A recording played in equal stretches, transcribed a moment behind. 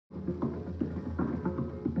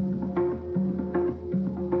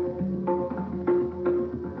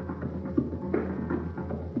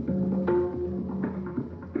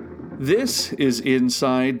This is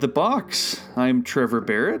Inside the Box. I'm Trevor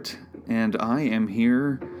Barrett, and I am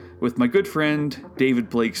here with my good friend, David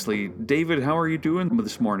Blakesley. David, how are you doing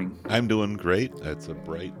this morning? I'm doing great. It's a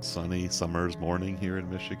bright, sunny summer's morning here in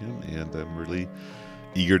Michigan, and I'm really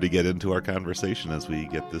eager to get into our conversation as we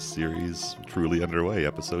get this series truly underway,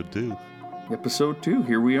 episode 2. Episode 2,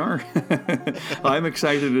 here we are. I'm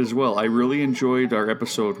excited as well. I really enjoyed our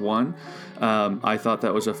episode 1. I thought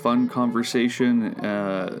that was a fun conversation,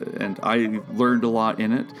 and I learned a lot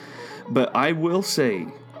in it. But I will say,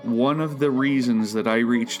 one of the reasons that I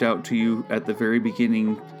reached out to you at the very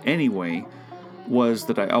beginning anyway was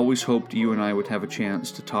that I always hoped you and I would have a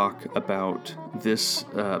chance to talk about this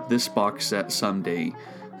box set someday.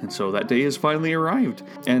 And so that day has finally arrived.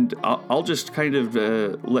 And I'll just kind of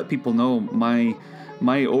let people know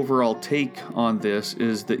my overall take on this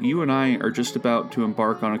is that you and I are just about to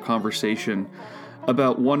embark on a conversation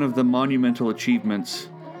about one of the monumental achievements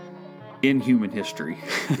in human history.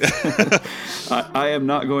 I am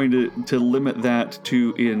not going to limit that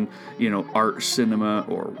to in art cinema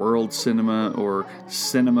or world cinema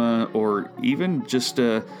or even just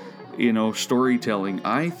storytelling.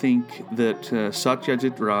 I think that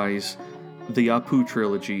Satyajit Ray's The Apu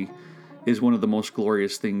trilogy is one of the most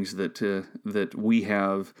glorious things that we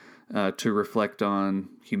have to reflect on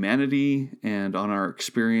humanity and on our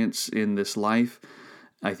experience in this life.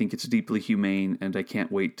 I think it's deeply humane, and I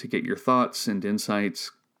can't wait to get your thoughts and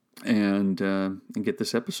insights and get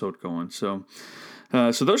this episode going. So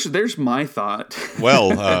there's my thought. Well,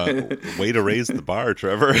 way to raise the bar,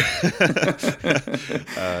 Trevor.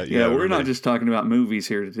 We're not just talking about movies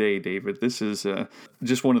here today, David. This is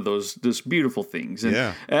just one of those just beautiful things. And,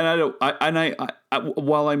 yeah. And I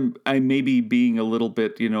while I may be being a little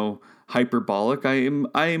bit hyperbolic, I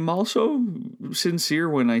am also sincere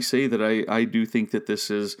when I say that I do think that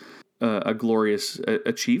this is a glorious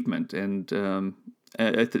achievement, and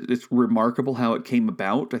it's remarkable how it came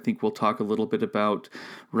about. I think we'll talk a little bit about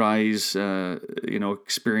Ray's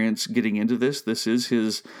experience getting into this. This is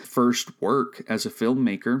his first work as a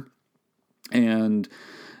filmmaker, and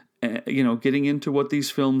getting into what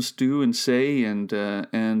these films do and say, and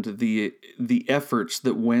the efforts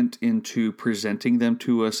that went into presenting them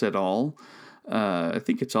to us at all. I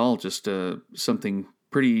think it's all just something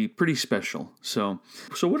pretty special. So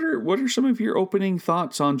what are some of your opening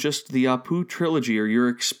thoughts on just the Apu trilogy, or your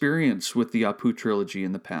experience with the Apu trilogy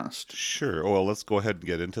in the past? Sure. Well, let's go ahead and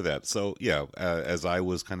get into that. So as I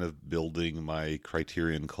was kind of building my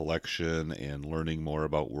Criterion collection and learning more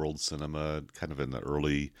about world cinema, kind of in the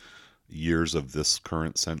early years of this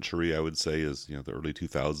current century, I would say is the early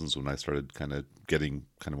 2000s, when I started kind of getting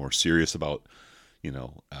kind of more serious about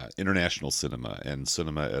international cinema and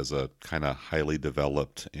cinema as a kind of highly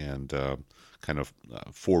developed and kind of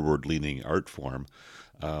forward-leaning art form.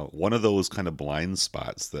 One of those kind of blind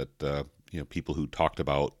spots that people who talked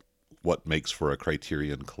about what makes for a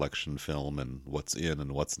Criterion collection film and what's in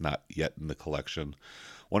and what's not yet in the collection.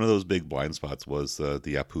 One of those big blind spots was the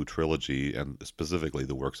Apu trilogy, and specifically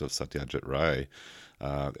the works of Satyajit Ray,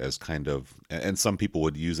 as kind of, and some people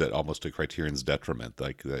would use it almost to Criterion's detriment,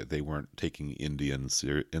 like they weren't taking Indian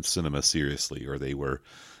cinema seriously, or they were,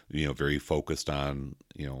 very focused on,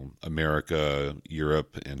 America,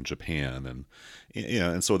 Europe, and Japan,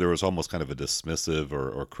 and so there was almost kind of a dismissive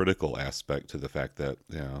or critical aspect to the fact that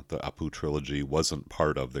the Apu trilogy wasn't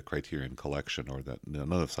part of the Criterion collection, or that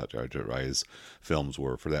none of Satyajit Ray's films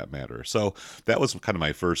were, for that matter. So that was kind of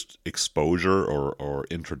my first exposure or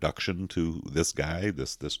introduction to this guy,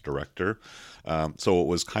 this director. So it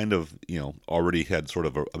was kind of already had sort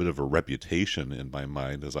of a bit of a reputation in my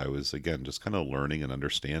mind, as I was again just kind of learning and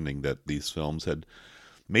understanding that these films had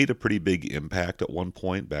made a pretty big impact at one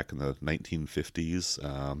point back in the 1950s,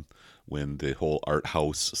 when the whole art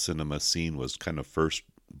house cinema scene was kind of first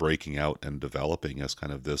breaking out and developing as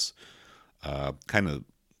kind of this kind of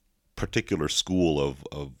particular school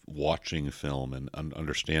of watching film and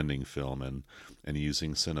understanding film and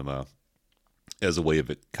using cinema as a way of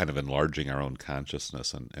it kind of enlarging our own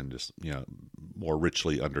consciousness and just more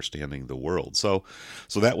richly understanding the world. So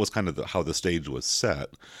that was kind of how the stage was set.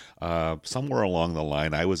 Somewhere along the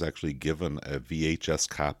line, I was actually given a VHS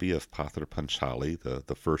copy of Pather Panchali,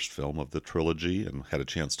 the first film of the trilogy, and had a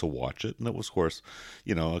chance to watch it. And it was, of course,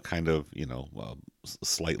 a kind of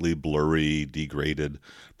slightly blurry, degraded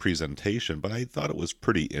presentation, but I thought it was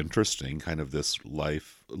pretty interesting. Kind of this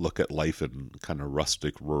look at life in kind of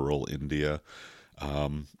rustic rural India.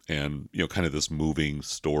 And kind of this moving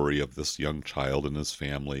story of this young child and his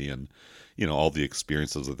family, and all the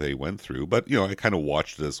experiences that they went through. But I kind of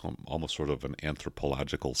watched it as almost sort of an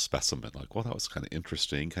anthropological specimen. Like, well, that was kind of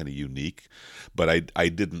interesting, kind of unique. But I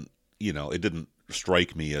didn't it didn't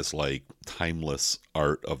strike me as like timeless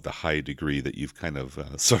art of the high degree that you've kind of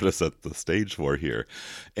sort of set the stage for here.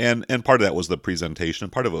 And part of that was the presentation.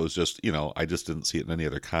 Part of it was just, I just didn't see it in any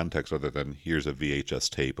other context other than here's a VHS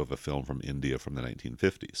tape of a film from India from the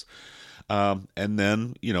 1950s. And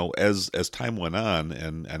then, as time went on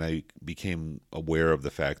and I became aware of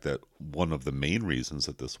the fact that one of the main reasons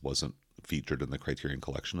that this wasn't featured in the Criterion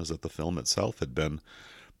Collection is that the film itself had been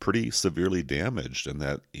pretty severely damaged, and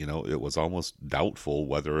that it was almost doubtful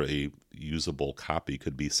whether a usable copy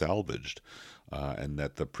could be salvaged, and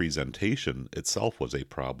that the presentation itself was a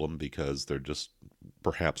problem because there just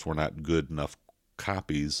perhaps were not good enough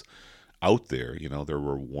copies out there. There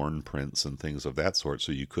were worn prints and things of that sort,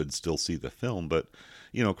 so you could still see the film, but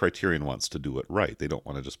Criterion wants to do it right. They don't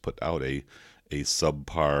want to just put out a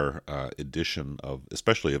subpar edition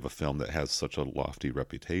especially of a film that has such a lofty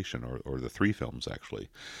reputation, or the three films actually.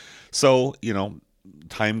 So,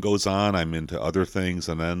 time goes on, I'm into other things,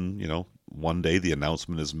 and then, one day the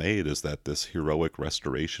announcement is made is that this heroic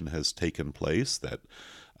restoration has taken place, that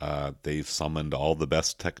they've summoned all the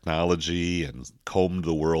best technology and combed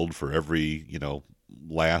the world for every,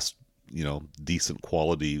 last, decent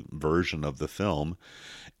quality version of the film,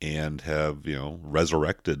 and have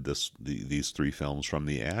resurrected these three films from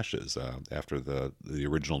the ashes after the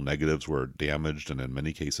original negatives were damaged and in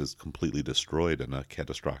many cases completely destroyed in a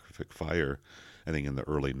catastrophic fire, I think in the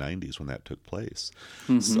early 90s when that took place.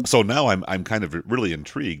 Mm-hmm. So now I'm kind of really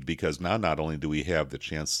intrigued, because now not only do we have the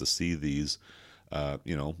chance to see these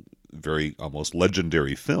very almost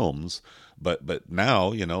legendary films, but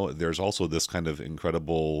now, there's also this kind of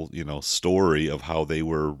incredible, story of how they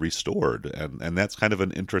were restored. And that's kind of an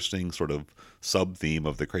interesting sort of sub-theme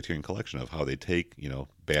of the Criterion Collection, of how they take,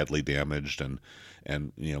 badly damaged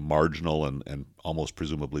and marginal and almost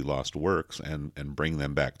presumably lost works and bring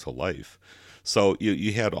them back to life. So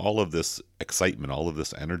you had all of this excitement, all of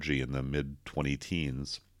this energy in the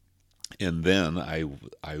mid-20-teens. And then I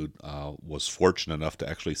was fortunate enough to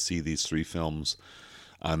actually see these three films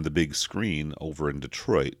on the big screen over in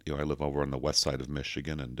Detroit. I live over on the west side of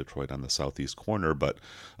Michigan, and Detroit on the southeast corner. But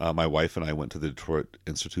my wife and I went to the Detroit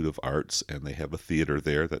Institute of Arts, and they have a theater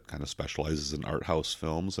there that kind of specializes in art house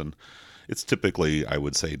films. And it's typically, I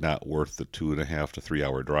would say, not worth the 2.5 to 3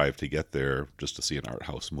 hour drive to get there just to see an art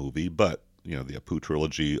house movie. But the Apu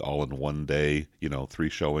trilogy all in one day, 3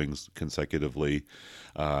 showings consecutively,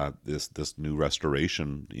 this new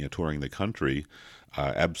restoration, touring the country,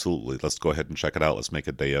 absolutely, let's go ahead and check it out. Let's make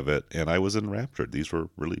a day of it. And I was enraptured. These were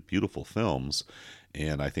really beautiful films.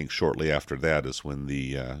 And I think shortly after that is when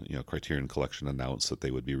the Criterion Collection announced that they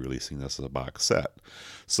would be releasing this as a box set.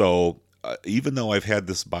 So even though I've had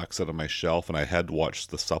this box set on my shelf and I had watched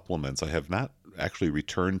the supplements, I have not actually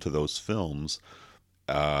returned to those films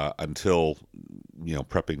until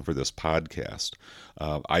prepping for this podcast.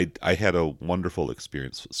 I had a wonderful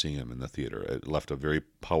experience seeing him in the theater. It left a very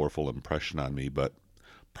powerful impression on me, but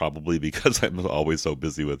probably because I'm always so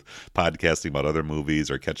busy with podcasting about other movies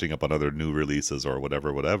or catching up on other new releases or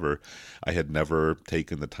whatever, I had never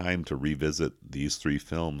taken the time to revisit these three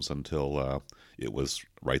films until it was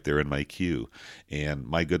right there in my queue. And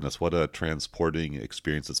my goodness, what a transporting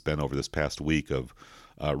experience it's been over this past week of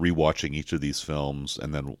rewatching each of these films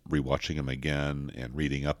and then rewatching them again and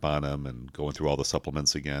reading up on them and going through all the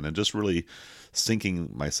supplements again and just really sinking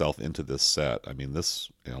myself into this set. I mean,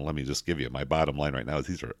 this, let me just give you my bottom line right now is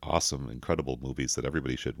these are awesome, incredible movies that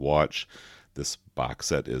everybody should watch. This box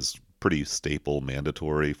set is pretty staple,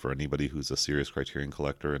 mandatory for anybody who's a serious Criterion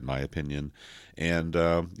collector, in my opinion. And,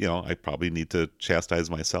 I probably need to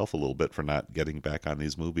chastise myself a little bit for not getting back on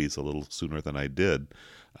these movies a little sooner than I did.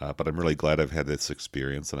 But I'm really glad I've had this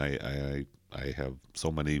experience, and I have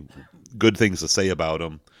so many good things to say about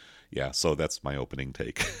them. Yeah, so that's my opening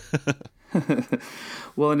take.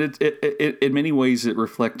 Well, and it in many ways it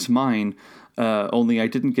reflects mine. Only I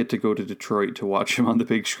didn't get to go to Detroit to watch him on the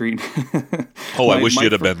big screen. I wish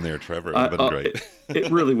you'd have been there, Trevor. It would have been great. It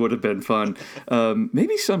really would have been fun.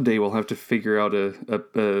 Maybe someday we'll have to figure out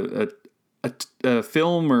a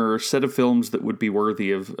film or a set of films that would be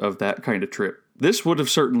worthy of that kind of trip. This would have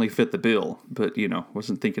certainly fit the bill, but,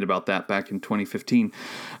 wasn't thinking about that back in 2015.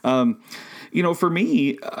 For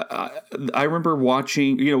me, I remember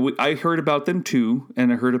watching, I heard about them too,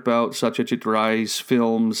 and I heard about Satyajit Ray's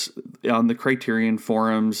films on the Criterion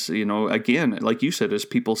forums, again, like you said, as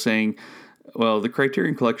people saying, well, the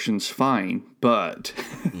Criterion Collection's fine, but...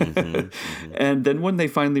 And then when they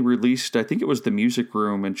finally released, I think it was The Music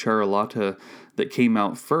Room and Charulata that came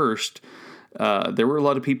out first, there were a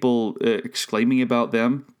lot of people exclaiming about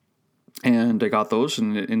them, and I got those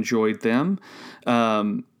and enjoyed them.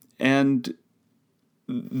 And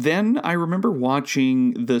then I remember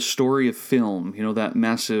watching The Story of Film, that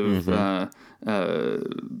massive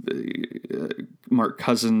Mark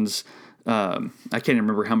Cousins, I can't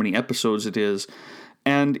remember how many episodes it is,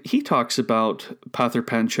 and he talks about Pather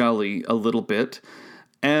Panchali a little bit,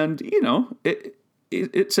 and,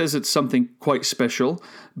 it says it's something quite special,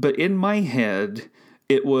 but in my head,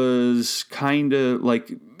 it was kind of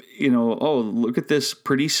like, oh, look at this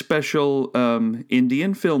pretty special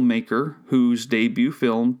Indian filmmaker whose debut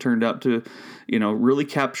film turned out to, really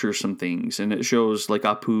capture some things. And it shows like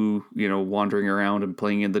Apu, wandering around and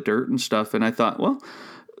playing in the dirt and stuff. And I thought, well,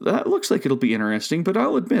 that looks like it'll be interesting. But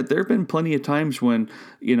I'll admit, there have been plenty of times when,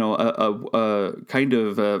 a kind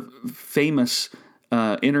of famous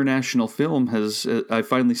international film I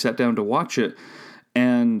finally sat down to watch it.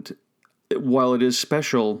 And while it is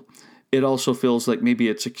special, it also feels like maybe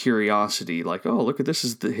it's a curiosity, like, oh, look at this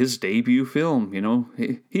is his debut film.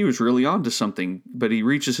 He was really onto something, but he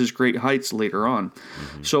reaches his great heights later on.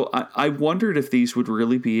 Mm-hmm. So I wondered if these would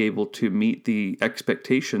really be able to meet the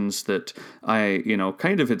expectations that I,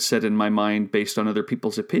 kind of had set in my mind based on other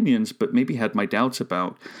people's opinions, but maybe had my doubts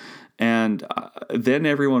about. And then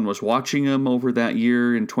everyone was watching them over that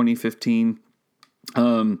year in 2015.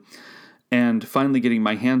 And finally getting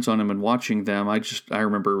my hands on them and watching them, I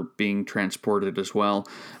remember being transported as well.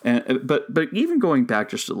 But even going back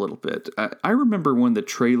just a little bit, I remember when the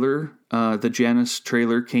trailer, the Janus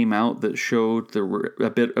trailer came out that showed a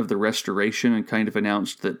bit of the restoration and kind of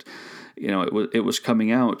announced that, it was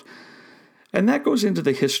coming out. And that goes into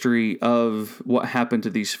the history of what happened to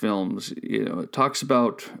these films. It talks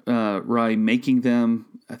about Rai making them.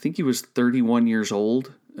 I think he was 31 years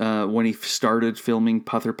old when he started filming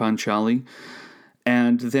Pather Panchali.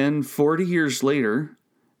 And then 40 years later,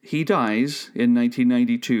 he dies in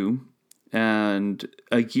 1992. And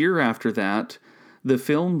a year after that, the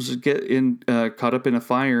films get caught up in a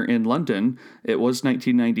fire in London. It was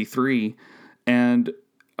 1993. And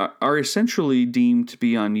are essentially deemed to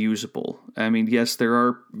be unusable. I mean, yes, there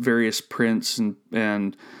are various prints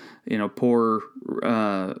and poor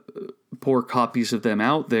copies of them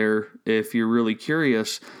out there if you're really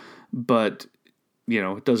curious, but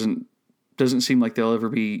it doesn't seem like they'll ever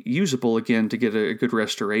be usable again to get a good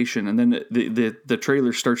restoration. And then the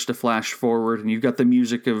trailer starts to flash forward, and you've got the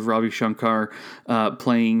music of Ravi Shankar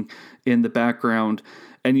playing in the background,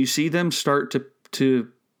 and you see them start to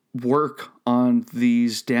work on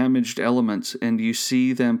these damaged elements, and you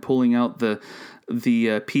see them pulling out the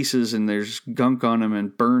pieces, and there's gunk on them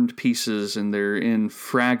and burned pieces, and they're in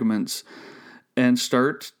fragments, and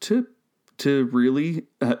start to really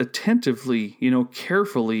attentively,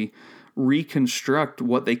 carefully reconstruct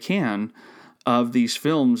what they can of these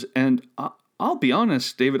films. And I'll be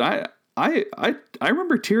honest, David, I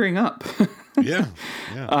remember tearing up. Yeah.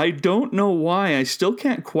 I don't know why. I still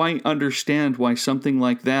can't quite understand why something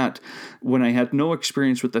like that, when I had no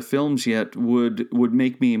experience with the films yet, would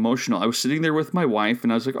make me emotional. I was sitting there with my wife,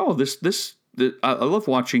 and I was like, oh, I love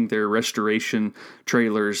watching their restoration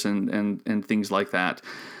trailers and things like that.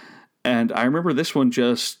 And I remember this one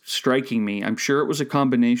just striking me. I'm sure it was a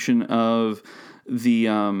combination of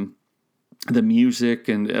the music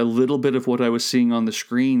and a little bit of what I was seeing on the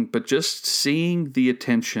screen, but just seeing the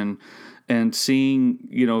attention and seeing,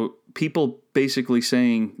 people basically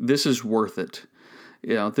saying, this is worth it.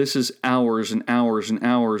 This is hours and hours and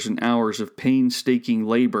hours and hours of painstaking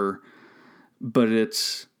labor, but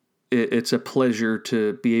it's a pleasure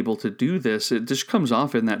to be able to do this. It just comes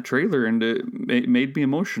off in that trailer, and it made me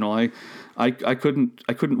emotional. I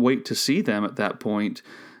couldn't wait to see them at that point.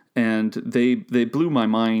 And they blew my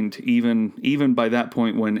mind even by that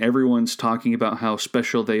point, when everyone's talking about how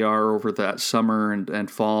special they are over that summer and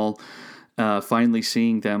fall. Finally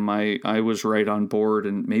seeing them, I was right on board,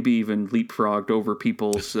 and maybe even leapfrogged over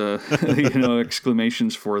people's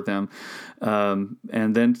exclamations for them. And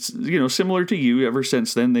then similar to you, ever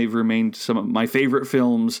since then they've remained some of my favorite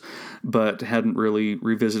films, but hadn't really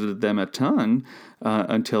revisited them a ton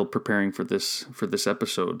until preparing for this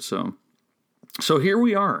episode. So here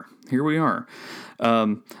we are.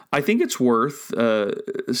 I think it's worth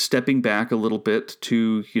stepping back a little bit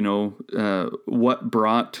to, what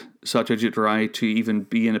brought Satyajit Ray to even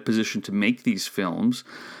be in a position to make these films.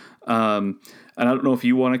 And I don't know if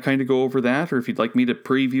you want to kind of go over that, or if you'd like me to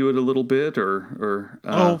preview it a little bit, or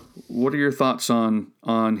what are your thoughts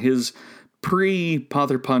on his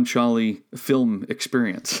pre-Pather Panchali film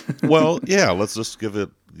experience? Well, yeah, let's just give it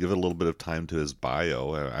a little bit of time to his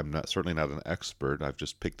bio. I'm certainly not an expert. I've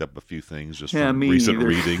just picked up a few things just from recent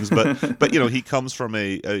readings. But he comes from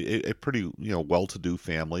a pretty well-to-do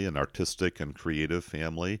family, an artistic and creative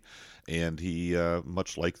family, And he,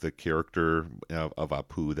 much like the character of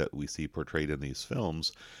Apu that we see portrayed in these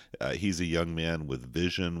films, he's a young man with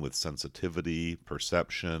vision, with sensitivity,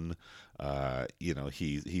 perception.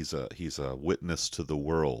 He's a witness to the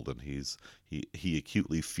world, and he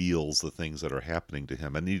acutely feels the things that are happening to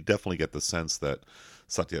him. And you definitely get the sense that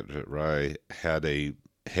Satyajit Ray had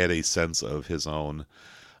a sense of his own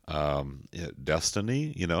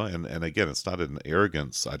destiny, and again, it's not an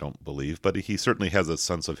arrogance, I don't believe, but he certainly has a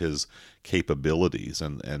sense of his capabilities,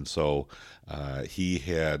 and so he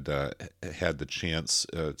had the chance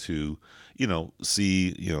to,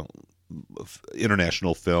 see,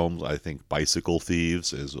 international films. I think Bicycle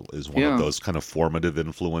Thieves is one of those kind of formative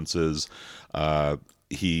influences.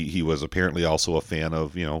 He was apparently also a fan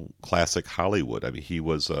of, classic Hollywood. I mean, he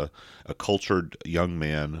was a cultured young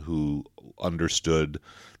man who understood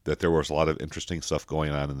that there was a lot of interesting stuff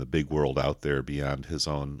going on in the big world out there beyond his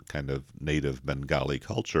own kind of native Bengali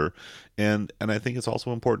culture. And I think it's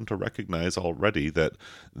also important to recognize already that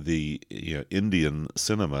the Indian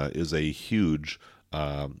cinema is a huge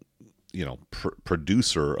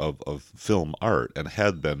producer of film art, and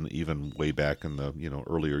had been even way back in the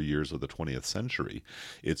earlier years of the 20th century.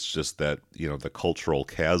 It's just that the cultural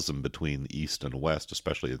chasm between East and West,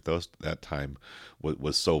 especially at that time,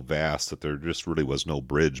 was so vast that there just really was no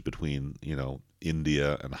bridge between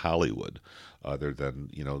India and Hollywood, other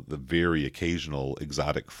than the very occasional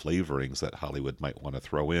exotic flavorings that Hollywood might want to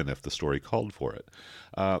throw in if the story called for it.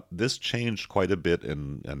 This changed quite a bit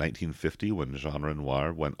in 1950 when Jean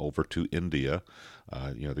Renoir went over to India.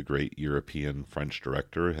 The great European French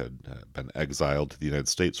director had been exiled to the United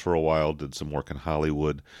States for a while, did some work in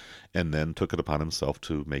Hollywood, and then took it upon himself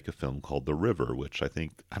to make a film called The River, which I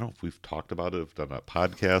don't know if we've talked about it, if done a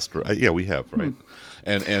podcast, or yeah, we have, right?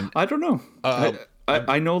 And I don't know.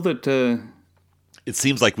 I know that. It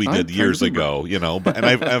seems like we did years ago, but and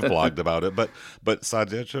I've blogged about it. But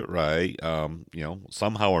Satyajit Ray,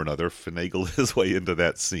 somehow or another finagled his way into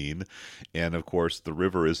that scene, and of course, The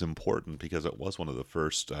River is important because it was one of the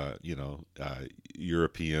first,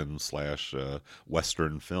 European /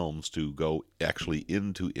 Western films to go actually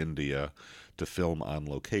into India to film on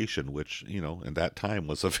location, which, in that time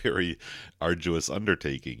was a very arduous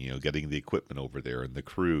undertaking, getting the equipment over there and the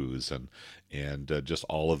crews and just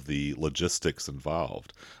all of the logistics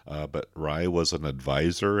involved. But Rai was an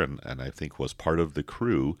advisor and I think was part of the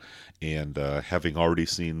crew, and having already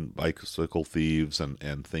seen Bicycle Thieves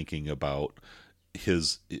and thinking about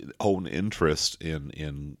his own interest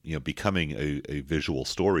in becoming a visual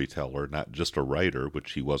storyteller, not just a writer,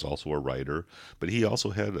 which he was also a writer, but he also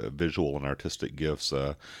had visual and artistic gifts,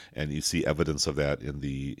 and you see evidence of that in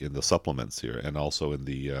the supplements here, and also in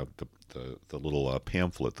the little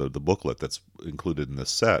pamphlet, the booklet that's included in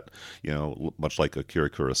this set. Much like Akira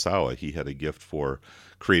Kurosawa, he had a gift for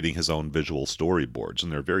creating his own visual storyboards,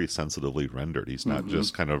 and they're very sensitively rendered. He's not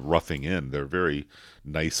just kind of roughing in. They're very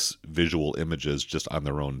nice visual images just on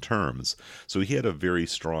their own terms. So he had a very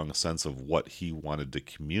strong sense of what he wanted to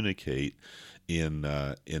communicate in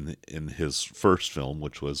his first film,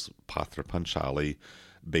 which was Patra Panchali,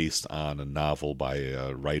 based on a novel by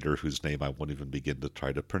a writer whose name I won't even begin to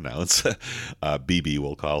try to pronounce. BB,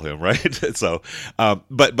 we'll call him, right? So,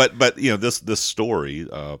 but this story,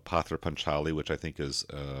 Patra Panchali, which I think is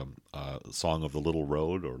Song of the Little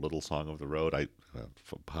Road or Little Song of the Road. I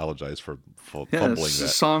apologize for fumbling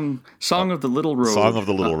that. Song of the Little Road. Song of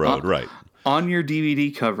the Little Road, right. On your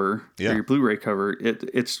DVD cover, or your Blu-ray cover,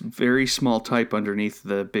 it's very small type underneath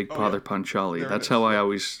the big Patra Panchali. That's how I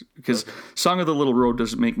always, because Song of the Little Road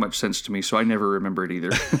doesn't make much sense to me, so I never remember it either.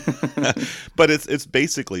 But it's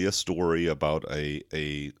basically a story about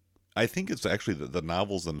I think it's actually the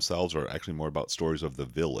novels themselves are actually more about stories of the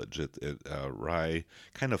village. Rai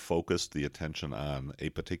kind of focused the attention on a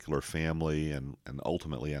particular family and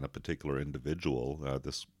ultimately on a particular individual,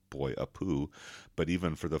 this boy Apu. But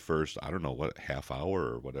even for the first, I don't know, half hour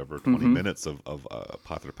or whatever, 20 minutes of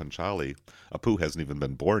Patra Panchali, Apu hasn't even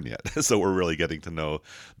been born yet. So we're really getting to know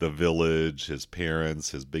the village, his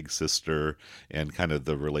parents, his big sister, and kind of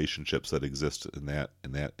the relationships that exist in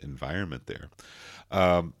that environment there.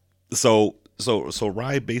 So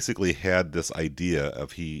Rai basically had this idea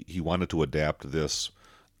of he wanted to adapt this,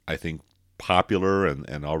 I think, popular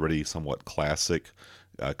and already somewhat classic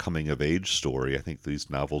coming-of-age story. I think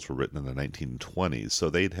these novels were written in the 1920s, so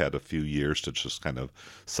they'd had a few years to just kind of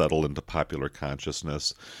settle into popular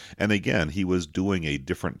consciousness. And again, he was doing a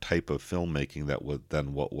different type of filmmaking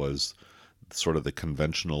than what was sort of the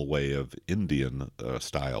conventional way of Indian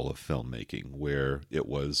style of filmmaking, where it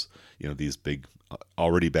was, these big,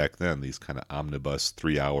 already back then, these kind of omnibus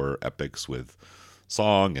 3-hour epics with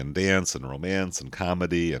song and dance and romance and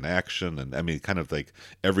comedy and action, and I mean, kind of like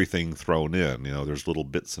everything thrown in. There's little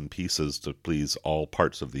bits and pieces to please all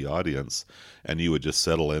parts of the audience, and you would just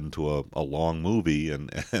settle into a long movie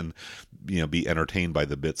and be entertained by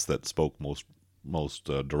the bits that spoke most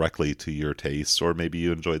directly to your tastes, or maybe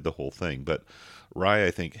you enjoyed the whole thing. But Rai,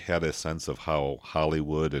 I think, had a sense of how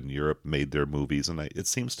Hollywood and Europe made their movies, and it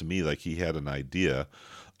seems to me like he had an idea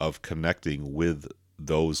of connecting with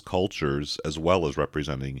those cultures as well as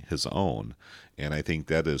representing his own. And I think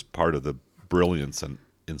that is part of the brilliance and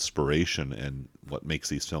inspiration, and what makes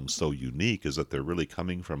these films so unique is that they're really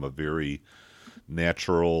coming from a very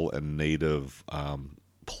natural and native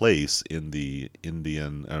place in the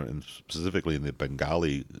Indian, and specifically in the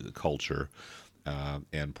Bengali culture,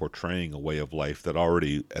 and portraying a way of life that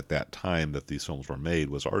already, at that time that these films were made,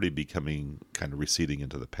 was already becoming kind of receding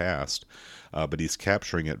into the past. But he's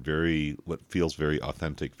capturing it what feels very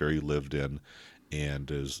authentic, very lived in, and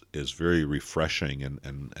is very refreshing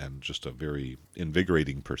and just a very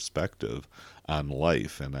invigorating perspective on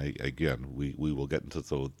life. And we will get into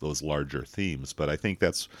those larger themes, but I think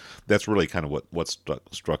that's really kind of what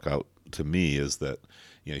struck out to me, is that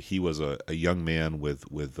he was a young man with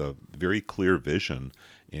a very clear vision,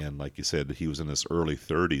 and like you said, he was in his early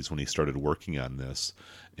 30s when he started working on this.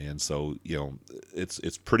 And so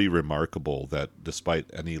it's pretty remarkable that despite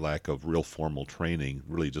any lack of real formal training,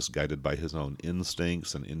 really just guided by his own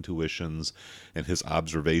instincts and intuitions and his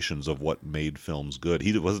observations of what made films good.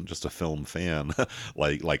 He wasn't just a film fan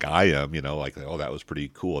like I am, like, oh, that was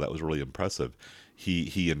pretty cool, that was really impressive.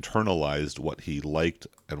 He internalized what he liked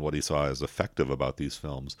and what he saw as effective about these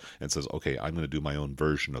films, and says, okay, I'm going to do my own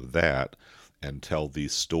version of that and tell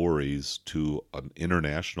these stories to an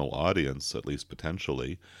international audience, at least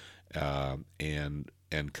potentially, and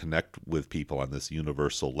connect with people on this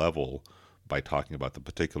universal level by talking about the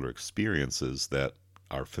particular experiences that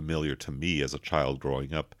are familiar to me as a child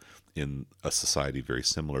growing up in a society very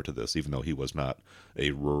similar to this, even though he was not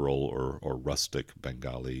a rural or rustic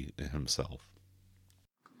Bengali himself.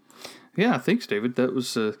 Yeah, thanks, David. That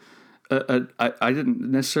was I didn't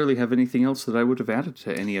necessarily have anything else that I would have added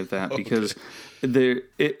to any of that, because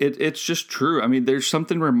it's just true. I mean, there's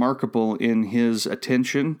something remarkable in his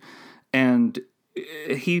attention, and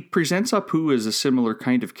he presents Apu as a similar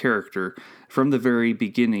kind of character from the very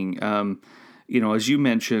beginning. As you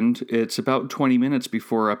mentioned, it's about 20 minutes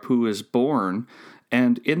before Apu is born,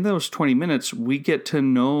 and in those 20 minutes, we get to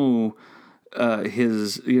know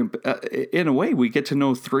in a way, we get to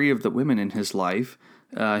know three of the women in his life.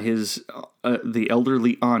 The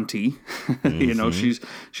elderly auntie, Mm-hmm.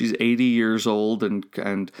 she's 80 years old and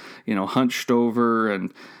hunched over,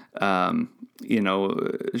 and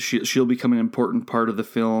she'll become an important part of the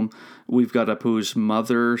film. We've got Apu's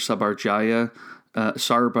mother, Sarbajaya,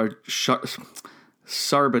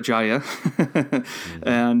 Mm-hmm.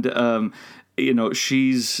 and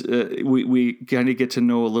she's we kind of get to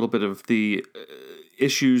know a little bit of the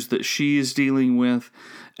issues that she's dealing with,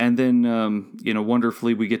 and then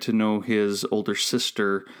wonderfully we get to know his older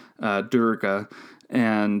sister, Durga,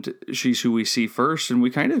 and she's who we see first, and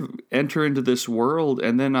we kind of enter into this world,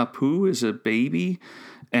 and then Apu is a baby,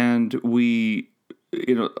 and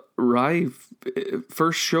Rai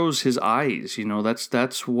first shows his eyes.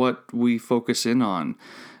 That's what we focus in on.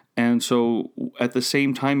 And so at the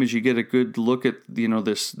same time as you get a good look at,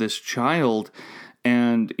 this child,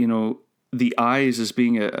 and, the eyes as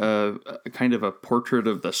being a kind of a portrait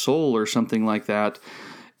of the soul or something like that,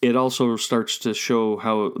 it also starts to show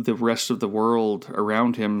how the rest of the world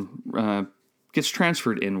around him gets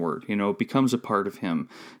transferred inward, becomes a part of him,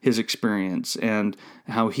 his experience, and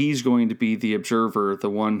how he's going to be the observer, the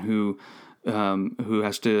one who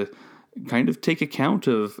has to kind of take account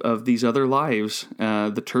of these other lives,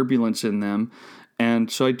 the turbulence in them. And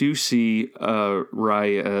so I do see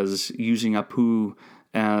Rai as using Apu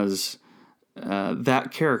as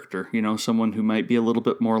that character, someone who might be a little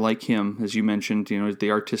bit more like him, as you mentioned.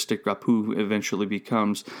 The artistic Apu eventually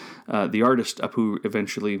becomes the artist Apu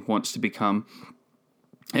eventually wants to become,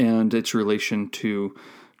 and its relation to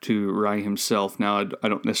Rai himself. Now, I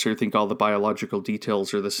don't necessarily think all the biological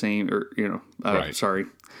details are the same, or Right. sorry,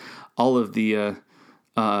 all of the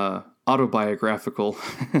autobiographical,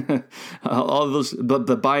 all of those,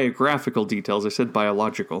 the biographical details. I said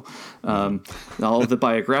biological. All of the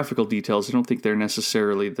biographical details, I don't think they're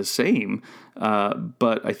necessarily the same,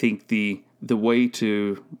 but I think the way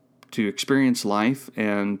to experience life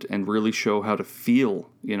and really show how to feel,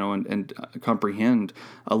 and comprehend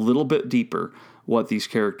a little bit deeper what these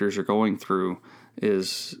characters are going through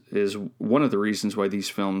is one of the reasons why these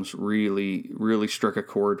films really, really struck a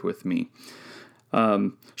chord with me.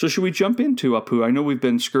 So should we jump into Apu? I know we've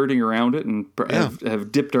been skirting around it and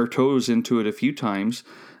have dipped our toes into it a few times,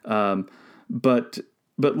 but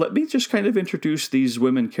let me just kind of introduce these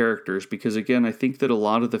women characters, because again, I think that a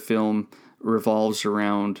lot of the film revolves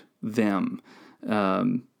around them,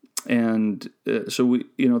 so we,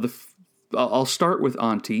 I'll start with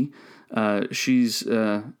Auntie. She's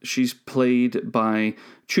played by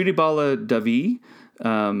Chudibala Davi,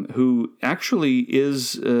 who actually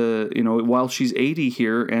is, while she's 80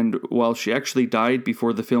 here, and while she actually died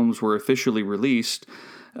before the films were officially released,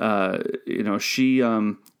 she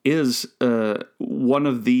is one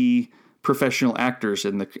of the professional actors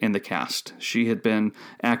in the cast. She had been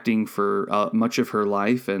acting for much of her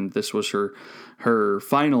life, and this was her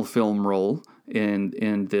final film role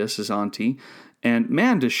in this as Auntie. And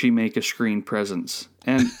man, does she make a screen presence.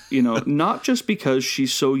 And, not just because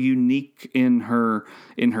she's so unique in her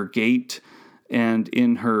gait and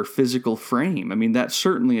in her physical frame. I mean, that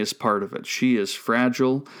certainly is part of it. She is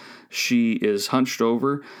fragile. She is hunched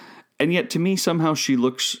over. And yet, to me, somehow she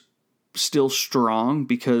looks still strong,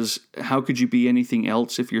 because how could you be anything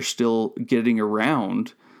else if you're still getting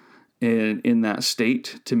around in that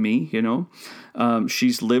state, to me,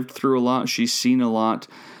 She's lived through a lot. She's seen a lot.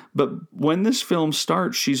 But when this film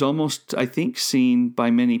starts, she's almost, I think, seen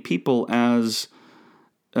by many people as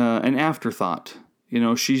an afterthought.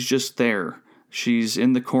 She's just there. She's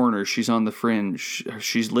in the corner. She's on the fringe.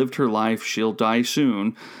 She's lived her life. She'll die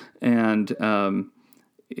soon. And,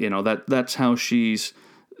 that's how she's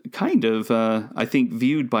kind of, I think,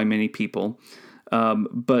 viewed by many people.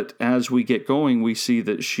 But as we get going, we see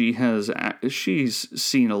that she's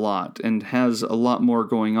seen a lot and has a lot more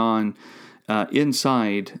going on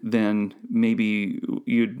inside than maybe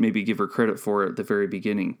you'd give her credit for at the very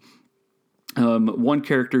beginning. One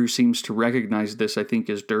character who seems to recognize this, I think,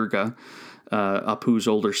 is Durga, Apu's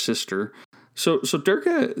older sister. So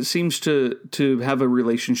Durga seems to have a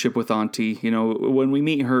relationship with Auntie. When we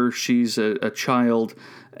meet her, she's a child,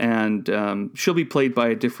 and she'll be played by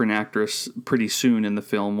a different actress pretty soon in the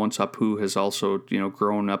film, once Apu has also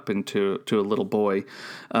grown up into a little boy.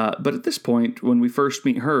 But at this point, when we first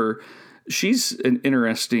meet her, she's an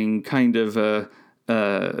interesting kind of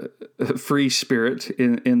free spirit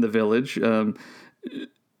in the village.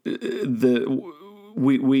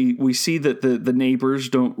 We see that the neighbors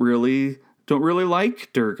don't really like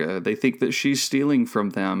Durga. They think that she's stealing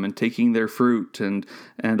from them and taking their fruit and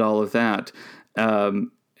all of that.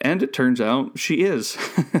 And it turns out she is,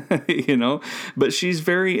 but she's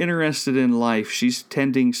very interested in life. She's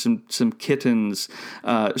tending some kittens.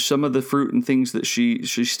 Some of the fruit and things that she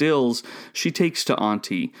steals, she takes to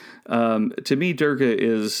Auntie. To me, Durga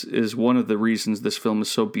is one of the reasons this film is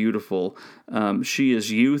so beautiful. She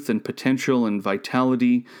is youth and potential and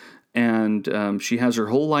vitality, and she has her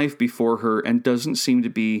whole life before her and doesn't seem to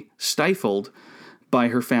be stifled by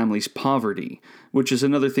her family's poverty, which is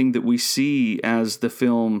another thing that we see as the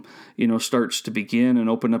film, starts to begin and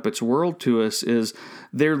open up its world to us. Is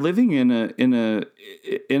they're living in a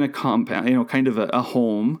compound, kind of a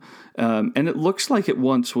home, and it looks like it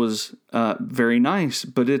once was very nice,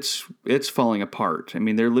 but it's falling apart. I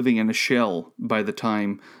mean, they're living in a shell by the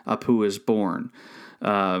time Apu is born.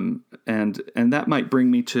 And that might bring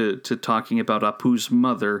me to talking about Apu's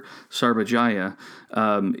mother, Sarbajaya.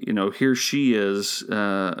 Here she is,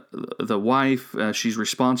 the wife. She's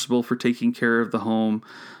responsible for taking care of the home,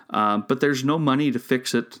 but there's no money to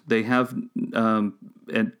fix it. They have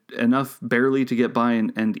enough barely to get by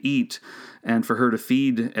and eat, and for her to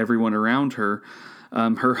feed everyone around her.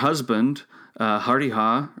 Her husband,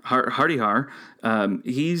 Hardihar,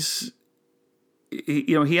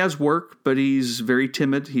 he has work, but he's very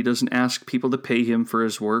timid. He doesn't ask people to pay him for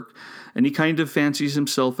his work, and he kind of fancies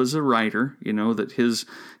himself as a writer. That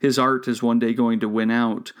his art is one day going to win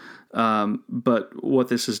out. But what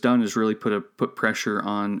this has done is really put pressure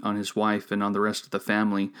on his wife and on the rest of the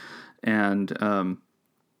family, and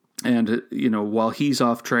while he's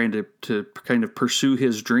off trying to kind of pursue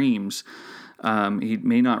his dreams, he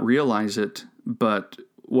may not realize it, but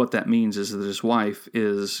what that means is that his wife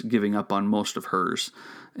is giving up on most of hers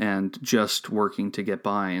and just working to get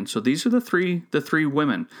by. And so these are the three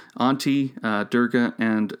women, Auntie, Durga,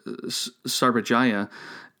 and Sarbajaya.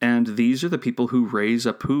 And these are the people who raise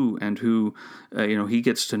Apu and who, he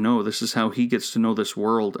gets to know. This is how he gets to know this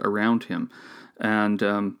world around him. And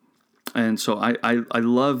so I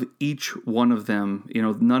love each one of them.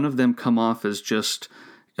 None of them come off as just,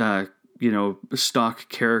 stock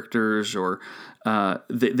characters, or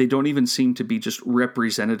they don't even seem to be just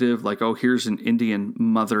representative, like, oh, here's an Indian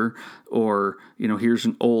mother, or, here's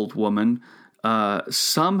an old woman.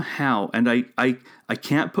 Somehow, and I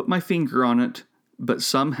can't put my finger on it, but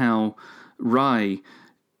somehow Rai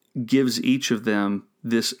gives each of them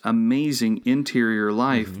this amazing interior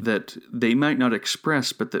life that they might not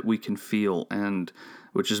express, but that we can feel, and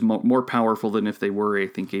which is more powerful than if they were, I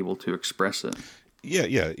think, able to express it.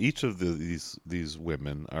 Yeah. Each of these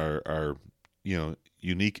women are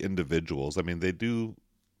unique individuals. I mean, they do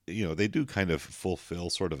kind of fulfill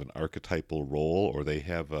sort of an archetypal role, or they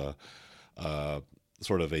have a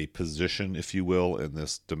sort of a position, if you will, in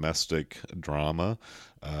this domestic drama.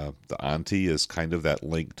 The auntie is kind of that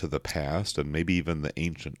link to the past, and maybe even the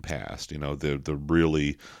ancient past. The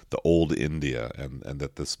really the old India, and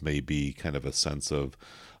that this may be kind of a sense of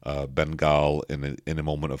Bengal in a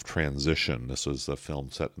moment of transition. This was a film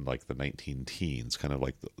set in like the 19-teens, kind of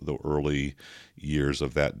like the early years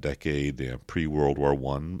of that decade, pre-World War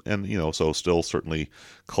One, and so still certainly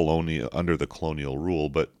colonial, under the colonial rule,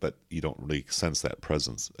 but you don't really sense that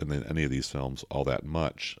presence in any of these films all that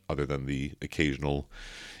much, other than the occasional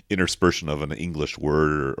interspersion of an English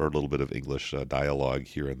word or a little bit of English dialogue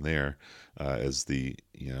here and there, as the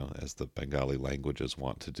Bengali languages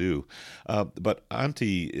want to do. But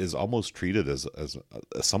Auntie is almost treated as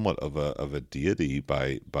a somewhat of a deity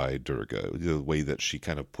by Durga. The way that she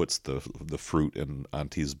kind of puts the fruit in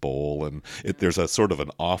Auntie's bowl, and there's a sort of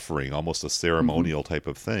an offering, almost a ceremonial type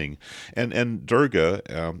of thing. And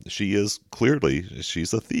Durga, she's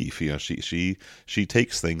a thief. She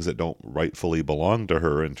takes things that don't rightfully belong to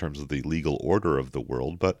her in terms of the legal order of the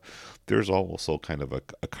world, but there's also kind of a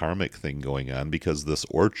karmic thing going on, because this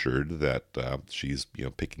orchard that she's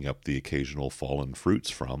picking up the occasional fallen fruits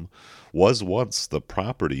from was once the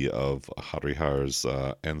property of Harihar's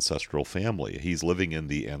ancestral family. He's living in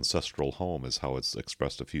the ancestral home, is how it's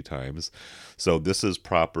expressed a few times. So this is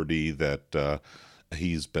property that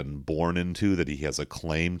he's been born into, that he has a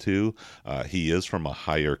claim to. He is from a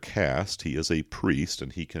higher caste. He is a priest,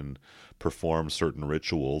 and he can perform certain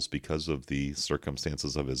rituals because of the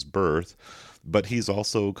circumstances of his birth. But he's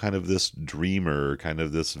also kind of this dreamer, kind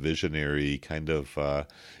of this visionary, kind of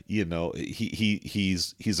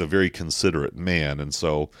he's a very considerate man, and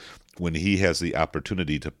so when he has the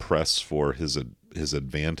opportunity to press for his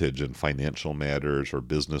advantage in financial matters or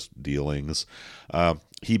business dealings,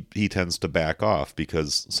 he tends to back off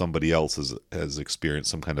because somebody else has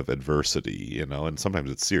experienced some kind of adversity, and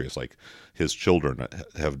sometimes it's serious, like his children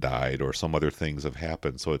have died or some other things have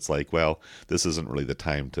happened. So it's like, well, this isn't really the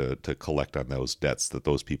time to collect on those debts that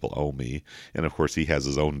those people owe me. And of course, he has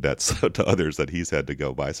his own debts to others that he's had to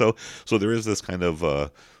go by. So there is this kind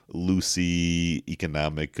of loosey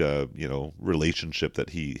economic, relationship that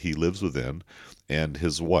he lives within. And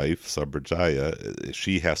his wife, Sabrajaya,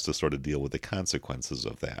 she has to sort of deal with the consequences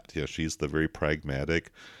of that. She's the very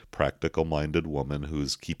pragmatic, practical-minded woman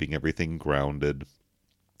who's keeping everything grounded,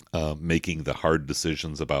 making the hard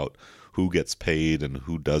decisions about who gets paid and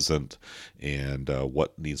who doesn't, and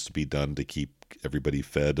what needs to be done to keep everybody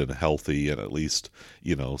fed and healthy and at least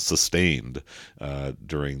sustained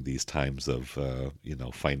during these times of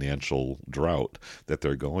financial drought that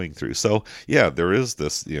they're going through. So yeah, there is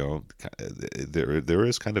this there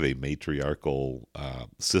is kind of a matriarchal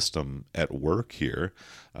system at work here.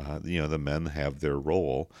 The men have their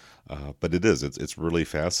role, but it's really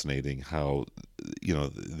fascinating how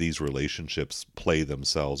these relationships play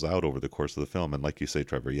themselves out over the course of the film. And like you say,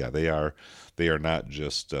 Trevor, yeah, they are not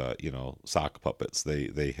just sock puppets.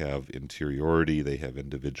 They have interiority, they have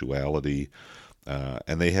individuality,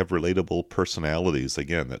 and they have relatable personalities,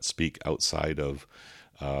 again, that speak outside of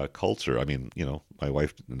culture. I mean, my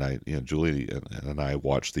wife and I, Julie and I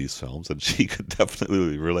watched these films, and she could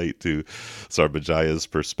definitely relate to Sarbajaya's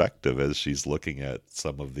perspective as she's looking at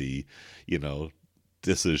some of the,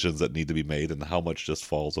 decisions that need to be made, and how much just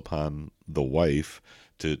falls upon the wife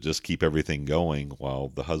to just keep everything going while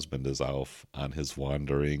the husband is off on his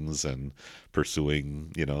wanderings and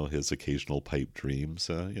pursuing, his occasional pipe dreams.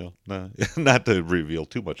 Not to reveal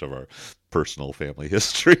too much of our personal family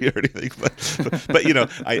history or anything, but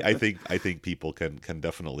I think people can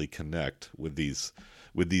definitely connect with these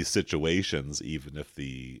situations, even if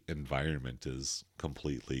the environment is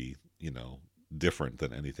completely, different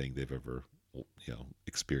than anything they've ever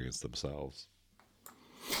experienced themselves.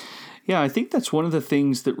 Yeah, I think that's one of the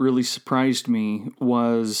things that really surprised me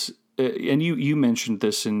was, and you mentioned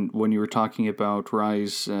this when you were talking about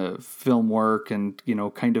Rai's film work and,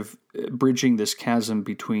 kind of bridging this chasm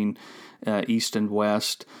between East and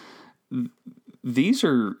West. These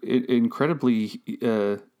are incredibly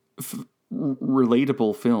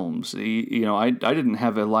relatable films. I didn't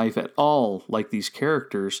have a life at all like these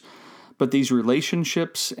characters, but these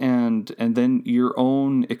relationships and then your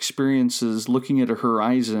own experiences looking at a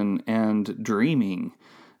horizon and dreaming,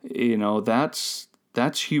 that's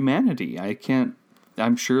that's humanity.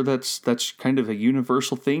 I'm sure that's kind of a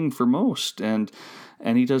universal thing for most, and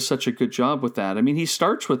he does such a good job with that. I mean, he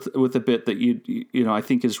starts with a bit that I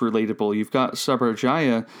think is relatable. You've got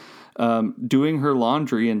Sabarajaya doing her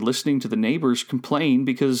laundry and listening to the neighbors complain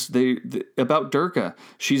because about Durga.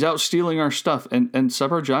 She's out stealing our stuff, and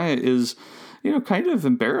Sabarajaya is, kind of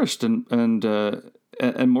embarrassed and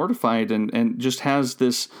mortified, and just has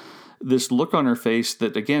this look on her face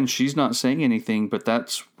that, again, she's not saying anything, but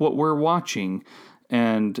that's what we're watching,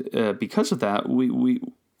 and because of that,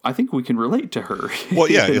 I think we can relate to her. Well,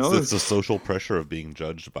 yeah, it's the social pressure of being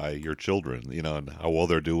judged by your children, and how well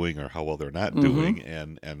they're doing or how well they're not doing,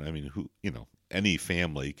 and I mean, any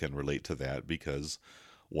family can relate to that, because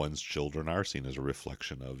one's children are seen as a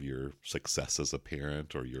reflection of your success as a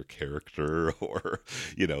parent, or your character, or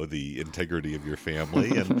the integrity of your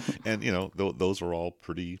family, and those are all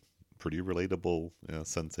pretty relatable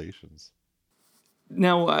sensations.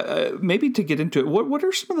 Now, maybe to get into it, what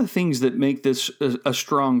are some of the things that make this a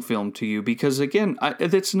strong film to you? Because, again,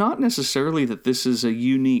 it's not necessarily that this is a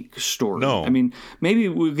unique story. No. I mean, maybe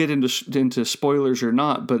we'll get into spoilers or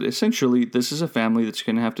not, but essentially this is a family that's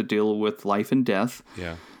going to have to deal with life and death.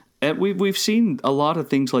 Yeah. And we've seen a lot of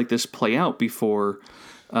things like this play out before,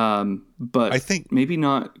 but I think maybe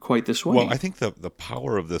not quite this way. Well, I think the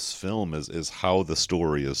power of this film is how the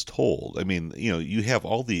story is told. I mean, you have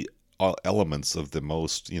all elements of the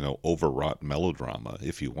most, overwrought melodrama,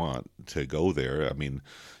 if you want to go there. I mean,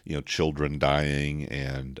 children dying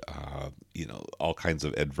and, all kinds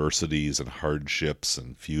of adversities and hardships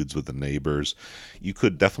and feuds with the neighbors. You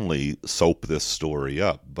could definitely soap this story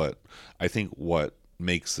up, but I think what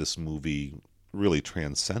makes this movie really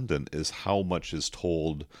transcendent is how much is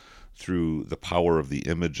told through the power of the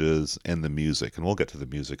images and the music. And we'll get to the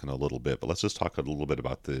music in a little bit, but let's just talk a little bit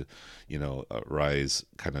about the, Rai's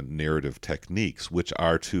kind of narrative techniques, which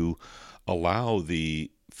are to allow the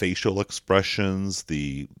facial expressions,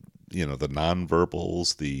 the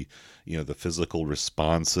nonverbals, the physical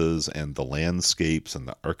responses, and the landscapes and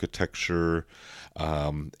the architecture,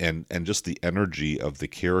 and just the energy of the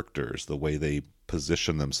characters, the way they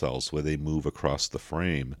position themselves, the way they move across the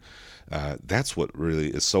frame. That's what really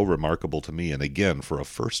is so remarkable to me. And again, for a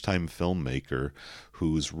first-time filmmaker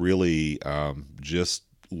who's really just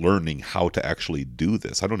learning how to actually do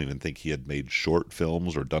this. I don't even think he had made short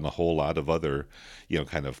films or done a whole lot of other,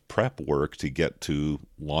 kind of prep work to get to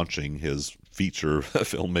launching his feature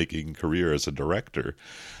filmmaking career as a director.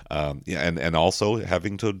 And also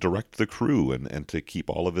having to direct the crew and to keep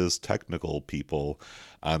all of his technical people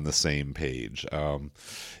on the same page.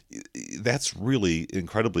 That's really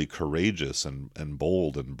incredibly courageous and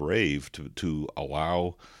bold and brave to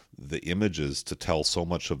allow the images to tell so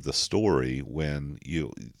much of the story when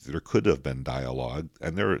there could have been dialogue,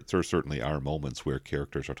 and there certainly are moments where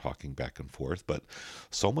characters are talking back and forth, but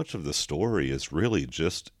so much of the story is really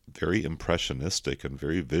just very impressionistic and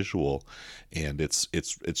very visual, and it's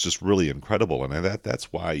just really incredible. And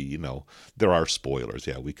that's why there are spoilers.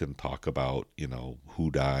 Yeah, we can talk about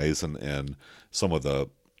who dies and some of the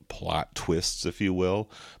plot twists, if you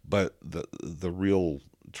will, but the real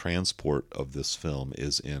transport of this film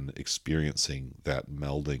is in experiencing that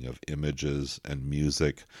melding of images and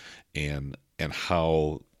music, and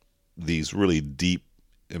how these really deep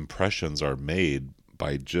impressions are made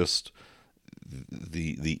by just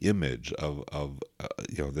the image of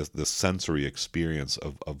this sensory experience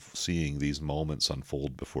of seeing these moments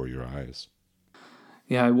unfold before your eyes.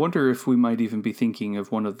 Yeah, I wonder if we might even be thinking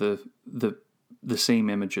of one of the same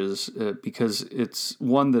images, because it's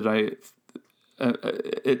one that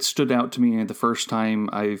it stood out to me the first time.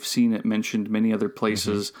 I've seen it mentioned many other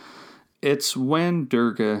places. Mm-hmm. It's when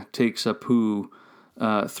Durga takes Apu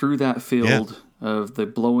through that field of the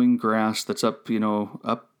blowing grass that's up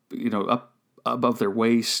above their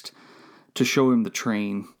waist to show him the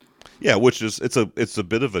train. Yeah, which is it's a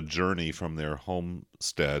bit of a journey from their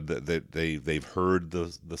homestead. That they've heard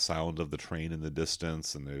the sound of the train in the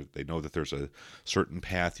distance, and they know that there's a certain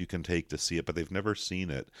path you can take to see it, but they've never seen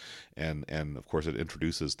it. And of course, it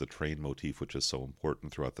introduces the train motif, which is so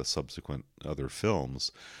important throughout the subsequent other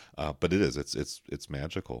films. But it's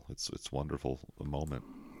magical. It's wonderful moment.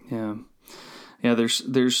 Yeah.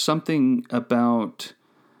 There's something about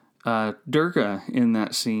Durga in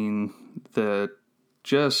that scene that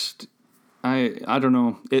just I don't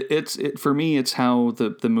know. It for me. It's how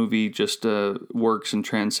the movie just works and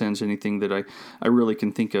transcends anything that I really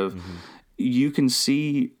can think of. Mm-hmm. You can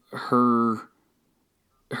see her.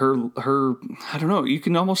 I don't know. You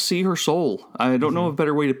can almost see her soul. I don't know a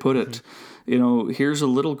better way to put it. Mm-hmm. Here's a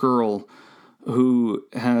little girl who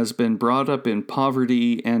has been brought up in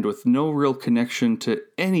poverty and with no real connection to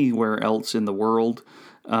anywhere else in the world.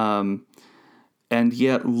 And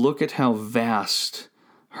yet look at how vast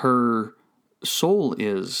her soul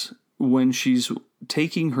is when she's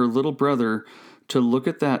taking her little brother to look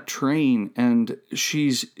at that train, and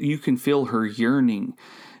you can feel her yearning.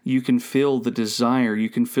 You can feel the desire. You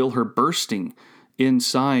can feel her bursting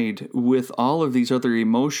inside with all of these other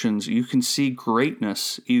emotions. You can see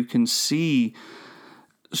greatness. You can see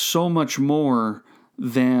so much more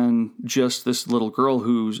than just this little girl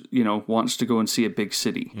who's, wants to go and see a big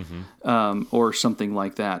city, or something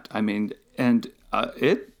like that. I mean, and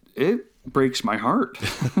it breaks my heart.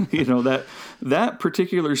 that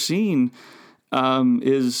particular scene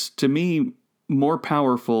is, to me, more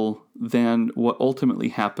powerful than what ultimately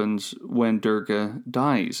happens when Durga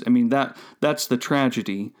dies. I mean, that's the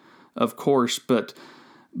tragedy, of course, but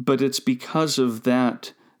it's because of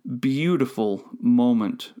that beautiful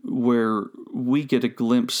moment where we get a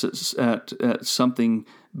glimpse at something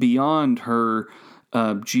beyond her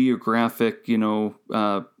geographic,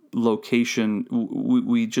 location.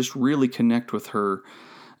 We just really connect with her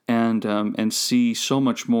and see so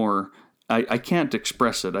much more. I can't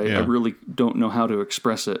express it. I really don't know how to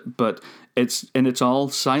express it, but it's all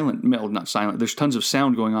silent. Well, not silent. There's tons of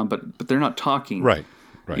sound going on, but they're not talking. Right.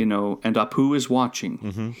 And Apu is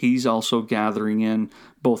watching. He's also gathering in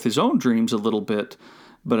both his own dreams a little bit,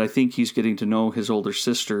 but I think he's getting to know his older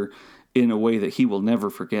sister in a way that he will never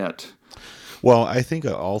forget. Well, I think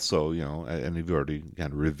also, and you've already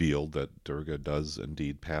kind of revealed that Durga does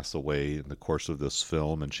indeed pass away in the course of this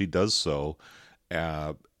film, and she does so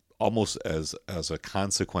almost as a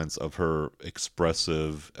consequence of her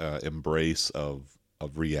expressive embrace of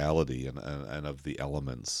reality and of the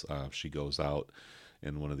elements. She goes out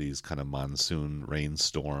in one of these kind of monsoon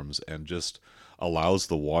rainstorms and just allows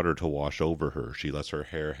the water to wash over her. She lets her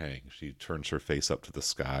hair hang. She turns her face up to the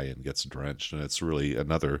sky and gets drenched. And it's really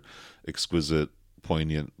another exquisite,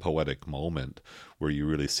 poignant, poetic moment where you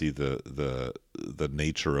really see the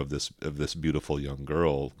nature of this beautiful young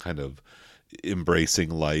girl kind of embracing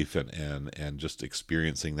life and just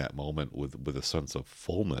experiencing that moment with a sense of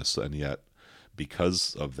fullness. And yet,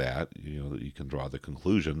 because of that, you can draw the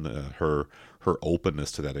conclusion her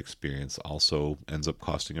openness to that experience also ends up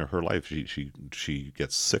costing her life. She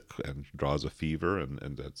gets sick and draws a fever, and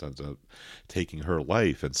that ends up taking her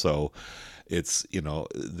life. And so it's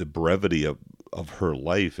the brevity of her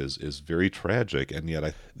life is very tragic, and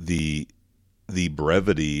yet the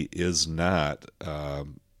brevity is not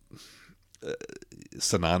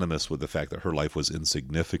synonymous with the fact that her life was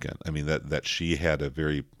insignificant. I mean, that she had a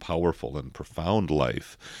very powerful and profound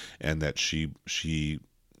life, and that she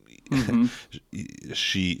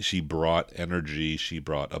brought energy, she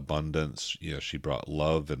brought abundance, she brought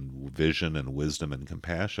love and vision and wisdom and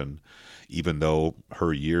compassion, even though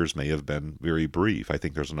her years may have been very brief. I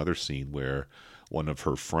think there's another scene where one of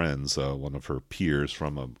her friends, one of her peers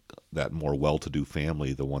from that more well-to-do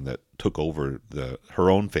family, the one that took over her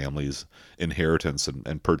own family's inheritance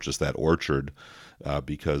and purchased that orchard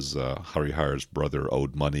because Harihar's brother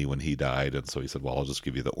owed money when he died, and so he said, well, I'll just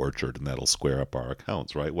give you the orchard and that'll square up our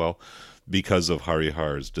accounts, right? Well, because of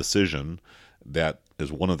Harihar's decision, that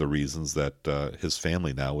is one of the reasons that his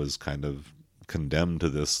family now is kind of condemned to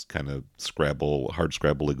this kind of hard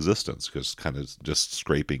scrabble existence, because kind of just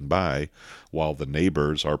scraping by while the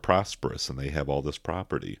neighbors are prosperous and they have all this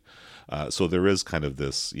property. So there is kind of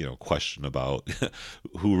this, question about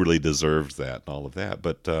who really deserves that and all of that.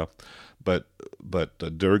 But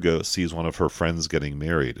Durga sees one of her friends getting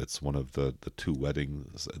married. It's one of the two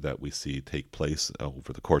weddings that we see take place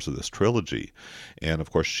over the course of this trilogy. And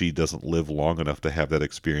of course, she doesn't live long enough to have that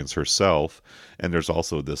experience herself. And there's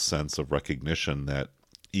also this sense of recognition that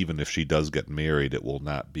even if she does get married, it will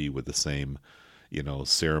not be with the same,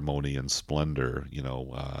 ceremony and splendor,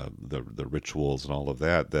 the rituals and all of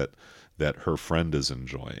that her friend is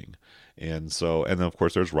enjoying. And so, and then of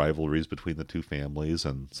course there's rivalries between the two families,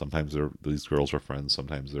 and sometimes these girls are friends,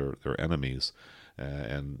 sometimes they're enemies.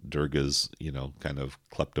 And Durga's, kind of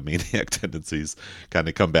kleptomaniac tendencies kind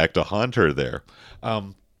of come back to haunt her there.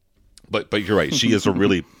 But you're right, she is a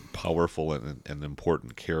really powerful and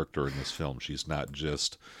important character in this film. She's not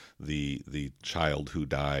just the child who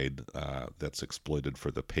died that's exploited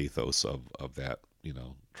for the pathos of that,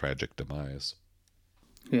 tragic demise.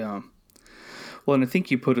 Yeah. Well, and I think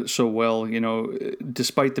you put it so well,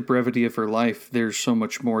 despite the brevity of her life, there's so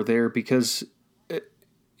much more there, because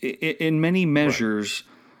in many measures,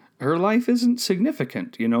 right, her life isn't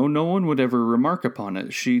significant. No one would ever remark upon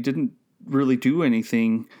it. She didn't really do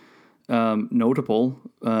anything notable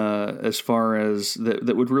as far as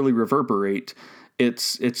that would really reverberate.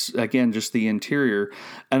 It's again just the interior,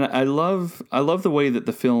 and I love the way that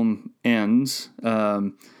the film ends.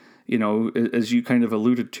 As you kind of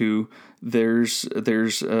alluded to, there's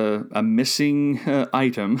a missing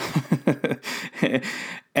item,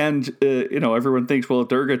 and everyone thinks, well,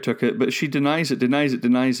 Durga took it, but she denies it,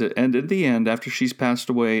 and in the end, after she's passed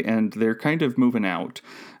away and they're kind of moving out,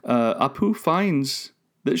 Apu finds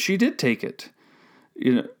that she did take it.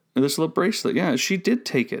 This little bracelet, yeah, she did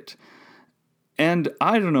take it. And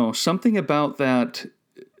I don't know, something about that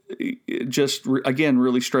just, again,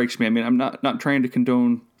 really strikes me. I mean, I'm not trying to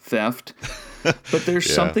condone theft, but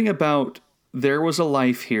there's something about there was a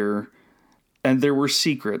life here and there were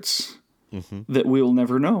secrets that we'll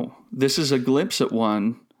never know. This is a glimpse at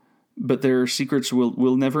one, but there are secrets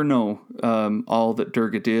we'll never know all that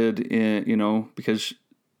Durga did, because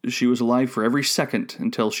she was alive for every second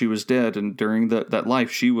until she was dead. And during that life,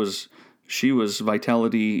 she was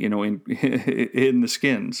vitality, in in the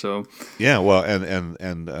skin. So yeah, well,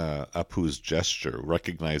 and Apu's gesture,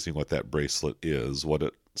 recognizing what that bracelet is, what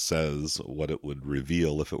it says, what it would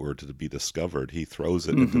reveal if it were to be discovered, he throws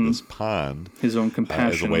it into this pond. His own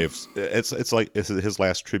compassion, as a way of it's like it's his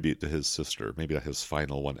last tribute to his sister, maybe not his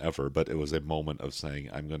final one ever, but it was a moment of saying,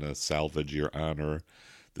 "I'm going to salvage your honor.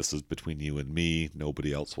 This is between you and me.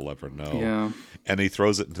 Nobody else will ever know." Yeah. And he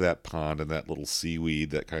throws it into that pond, and that little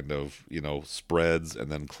seaweed that kind of, spreads and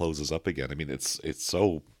then closes up again. I mean, it's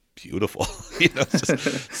so beautiful.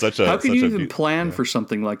 How can you even plan for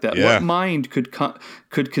something like that? Yeah. What mind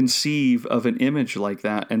could conceive of an image like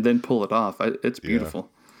that and then pull it off? It's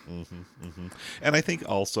beautiful. Yeah. And I think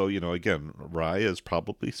also, again, Rai is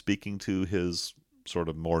probably speaking to his sort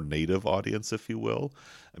of more native audience, if you will.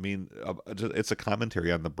 I mean, it's a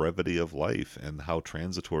commentary on the brevity of life and how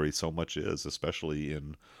transitory so much is, especially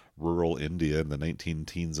in rural India in the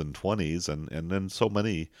 19-teens and 20s, and then so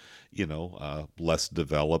many, less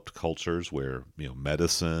developed cultures where,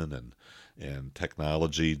 medicine and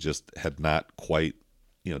technology just had not quite,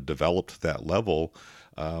 developed to that level.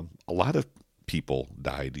 A lot of people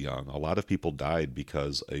died young. A lot of people died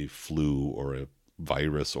because a flu or a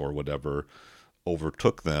virus or whatever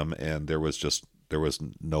overtook them, and there was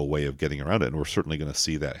no way of getting around it. And we're certainly going to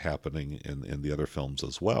see that happening in the other films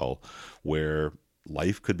as well, where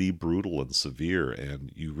life could be brutal and severe,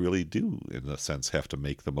 and you really do, in a sense, have to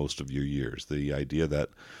make the most of your years. The idea that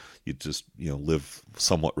you just, live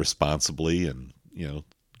somewhat responsibly and,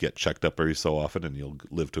 get checked up every so often, and you'll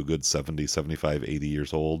live to a good 70, 75, 80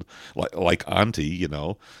 years old. Like Auntie,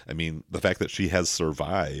 I mean, the fact that she has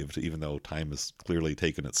survived, even though time has clearly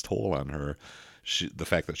taken its toll on her, the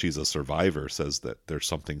fact that she's a survivor says that there's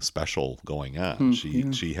something special going on.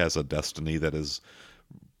 She has a destiny that is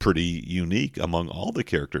pretty unique among all the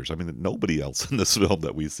characters. I mean, nobody else in this film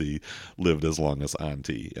that we see lived as long as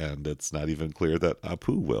Auntie, and it's not even clear that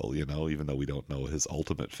Apu will, even though we don't know his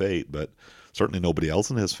ultimate fate, but certainly nobody else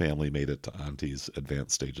in his family made it to Auntie's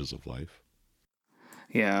advanced stages of life.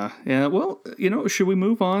 Yeah. Well, should we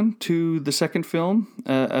move on to the second film,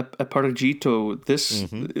 Aparajito?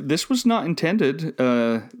 This was not intended,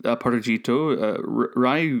 Aparajito.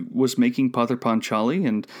 Rai was making Pather Panchali,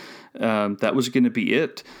 and that was going to be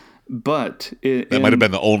it. But that might have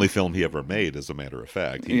been the only film he ever made, as a matter of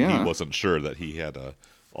fact. He wasn't sure that he had a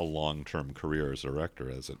long-term career as a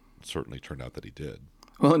director, as it certainly turned out that he did.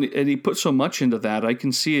 Well, and he put so much into that. I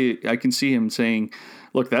can see him saying,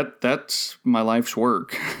 "Look, that's my life's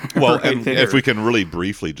work." Well, right and there. If we can really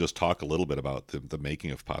briefly just talk a little bit about the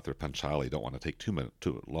making of Pather Panchali, don't want to take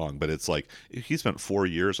too long, but it's like he spent 4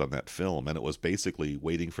 years on that film, and it was basically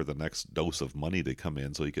waiting for the next dose of money to come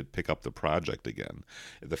in so he could pick up the project again.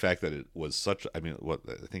 The fact that it was I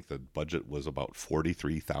think the budget was about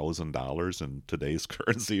 $43,000 in today's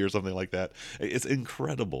currency or something like that. It's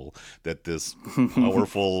incredible that this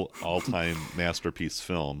powerful all-time masterpiece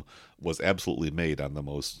film was absolutely made on the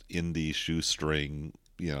most indie shoestring,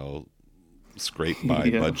 scrape by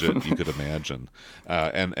budget you could imagine,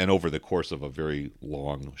 and over the course of a very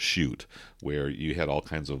long shoot where you had all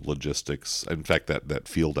kinds of logistics. In fact, that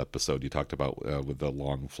field episode you talked about with the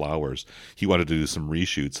long flowers, he wanted to do some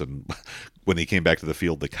reshoots, and when he came back to the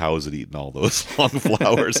field, the cows had eaten all those long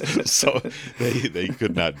flowers, so they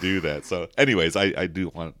could not do that. So anyways, I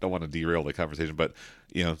don't want to derail the conversation, but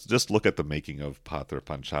just look at the making of Pather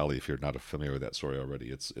Panchali if you're not familiar with that story already.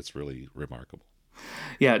 It's really remarkable.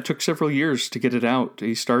 Yeah, it took several years to get it out.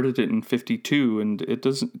 He started it in 52, and it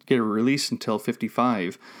doesn't get a release until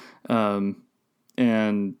 55.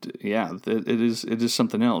 And yeah, it is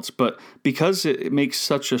something else. But because it makes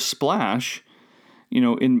such a splash,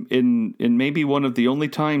 in maybe one of the only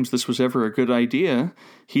times this was ever a good idea,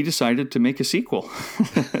 he decided to make a sequel.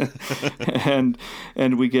 and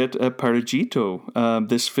we get Parajito,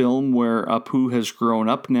 this film where Apu has grown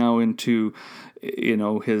up now into,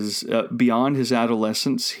 his beyond his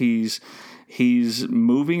adolescence. He's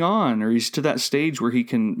moving on, or he's to that stage where he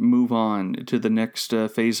can move on to the next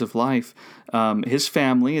phase of life. His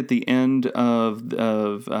family at the end of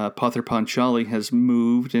Pather Panchali has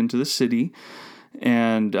moved into the city,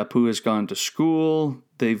 and Apu has gone to school.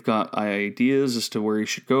 They've got ideas as to where he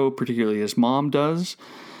should go, particularly his mom does.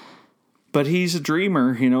 But he's a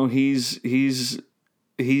dreamer, he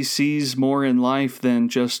sees more in life than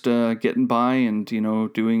just getting by and,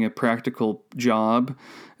 doing a practical job.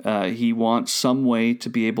 He wants some way to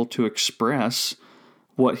be able to express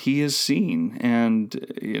what he has seen, and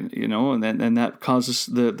and that causes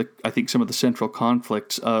I think some of the central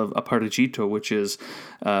conflicts of Aparajito, which is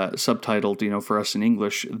subtitled, for us in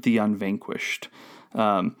English, The Unvanquished.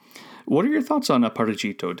 What are your thoughts on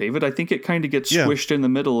Aparajito, David? I think it kind of gets squished in the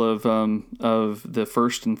middle of the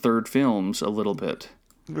first and third films a little bit.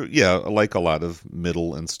 Yeah, like a lot of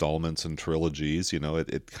middle installments and trilogies,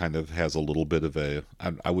 it kind of has a little bit of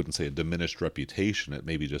I wouldn't say a diminished reputation. It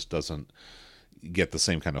maybe just doesn't get the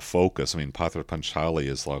same kind of focus. I mean, Pather Panchali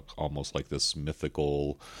is almost like this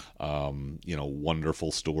mythical,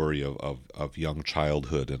 wonderful story of young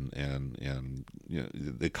childhood and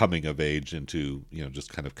the coming of age into,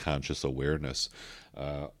 just kind of conscious awareness.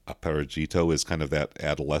 Aparajito is kind of that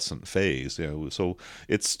adolescent phase, so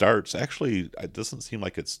it starts, actually, it doesn't seem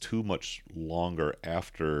like it's too much longer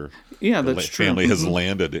after the family has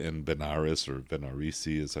landed in Benares, or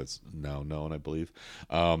Benarisi as it's now known, I believe.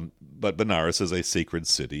 But Benares is a sacred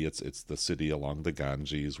city. It's the city along the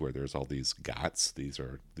Ganges where there's all these ghats. These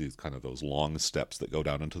are kind of those long steps that go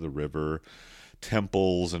down into the river,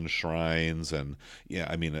 temples and shrines, and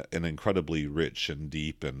an incredibly rich and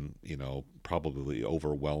deep and probably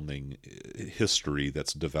overwhelming history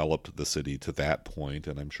that's developed the city to that point.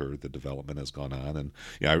 And I'm sure the development has gone on, and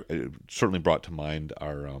it certainly brought to mind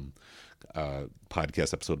our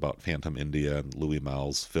podcast episode about Phantom India and Louis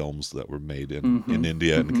Malle's films that were made in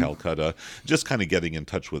India and Calcutta, just kind of getting in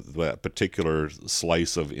touch with that particular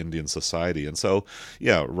slice of Indian society. And so,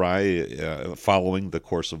 Rai, following the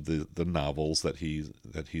course of the novels that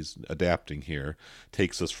he's adapting here,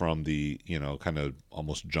 takes us from the kind of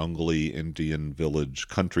almost jungly Indian village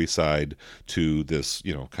countryside to this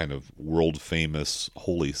kind of world famous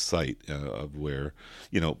holy site of where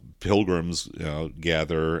pilgrims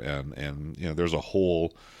gather, and there's a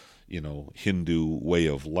whole Hindu way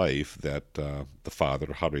of life that the father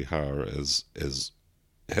Harihar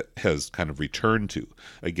has kind of returned to.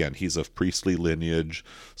 Again, he's of priestly lineage,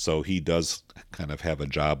 so he does kind of have a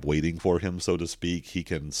job waiting for him, so to speak. He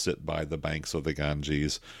can sit by the banks of the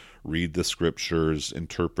Ganges, read the scriptures,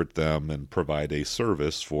 interpret them, and provide a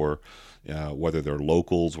service for whether they're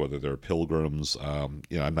locals, whether they're pilgrims. I'm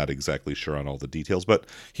not exactly sure on all the details, but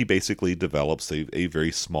he basically develops a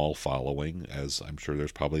very small following, as I'm sure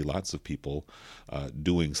there's probably lots of people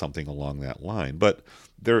doing something along that line. But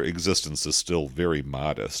their existence is still very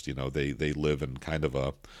modest. They live in kind of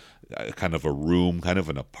a room, kind of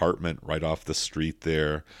an apartment right off the street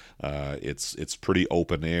there. It's pretty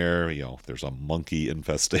open air. There's a monkey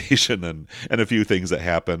infestation and a few things that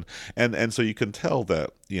happen. And so you can tell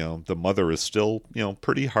that, the mother is still,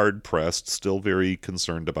 pretty hard pressed, still very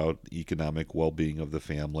concerned about economic well-being of the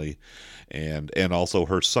family, and also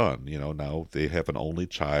her son. Now they have an only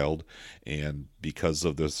child, and because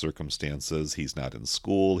of the circumstances, he's not in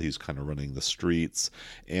school. He's kind of running the streets.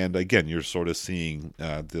 And again, you're sort of seeing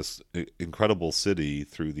this incredible city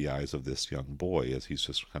through the eyes of this young boy as he's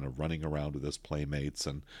just kind of running around with his playmates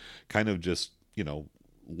and kind of just,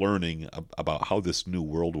 learning about how this new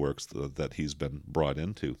world works that he's been brought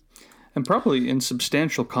into. And probably in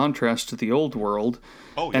substantial contrast to the old world.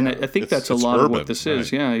 Oh, yeah. And I think that's a lot urban, of what this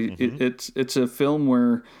is. Right. Yeah, it's a film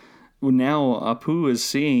where now Apu is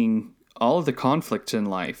seeing all of the conflicts in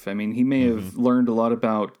life. I mean, he may have learned a lot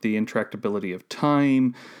about the intractability of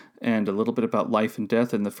time and a little bit about life and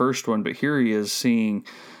death in the first one, but here he is seeing,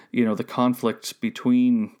 the conflicts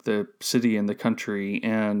between the city and the country,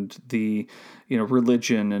 and the,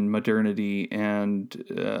 religion and modernity, and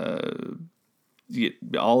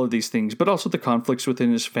all of these things, but also the conflicts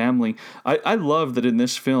within his family. I love that in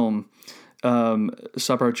this film,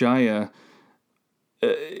 Sabarjaya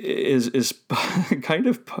is kind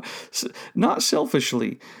of, not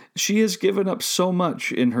selfishly, she has given up so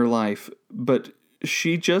much in her life, but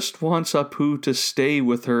she just wants Apu to stay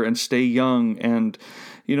with her and stay young. And,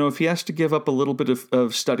 if he has to give up a little bit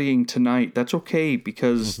of studying tonight, that's okay,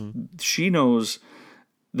 because she knows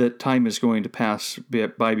that time is going to pass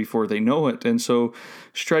by before they know it. And so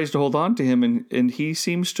she tries to hold on to him, and he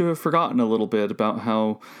seems to have forgotten a little bit about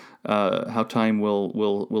how time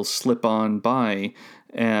will slip on by,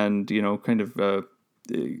 and kind of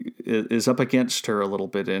is up against her a little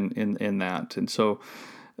bit in that. And so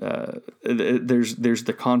there's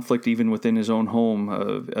the conflict even within his own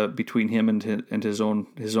home between him and his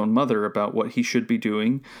own mother about what he should be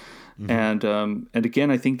doing. Mm-hmm. And again,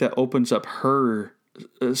 I think that opens up her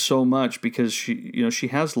so much, because she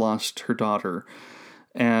has lost her daughter,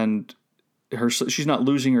 and she's not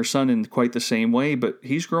losing her son in quite the same way, but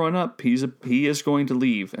he's growing up. He is going to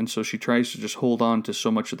leave, and so she tries to just hold on to so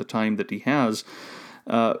much of the time that he has.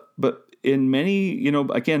 But in many,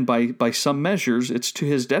 again, by some measures, it's to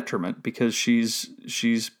his detriment, because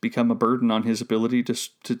she's become a burden on his ability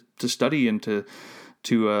to study and to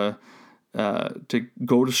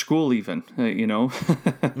go to school even,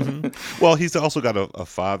 Mm-hmm. Well, he's also got a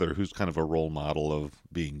father who's kind of a role model of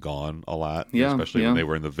being gone a lot, especially when they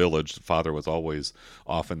were in the village. The father was always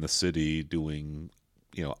off in the city doing,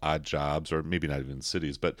 odd jobs, or maybe not even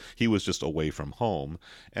cities, but he was just away from home.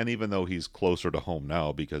 And even though he's closer to home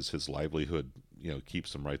now because his livelihood,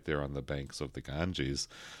 keeps him right there on the banks of the Ganges,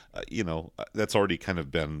 that's already kind of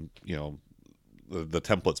been, the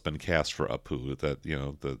template's been cast for Apu, that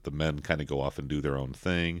the men kind of go off and do their own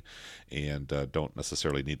thing, and don't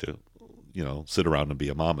necessarily need to sit around and be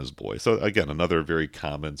a mama's boy. So again, another very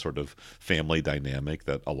common sort of family dynamic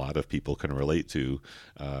that a lot of people can relate to,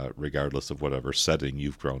 regardless of whatever setting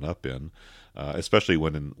you've grown up in, especially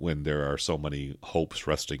when there are so many hopes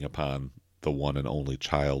resting upon the one and only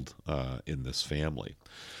child in this family.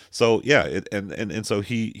 So yeah, and so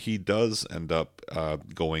he does end up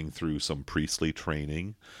going through some priestly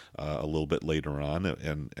training a little bit later on,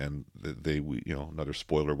 and they another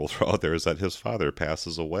spoiler we'll throw out there is that his father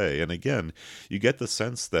passes away, and again you get the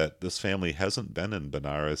sense that this family hasn't been in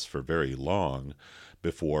Benares for very long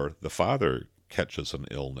before the father catches an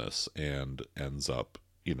illness and ends up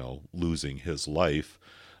losing his life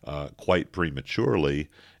quite prematurely,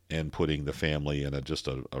 and putting the family in just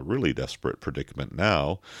a really desperate predicament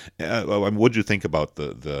now. What'd you think about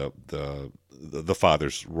the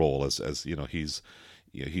father's role as he's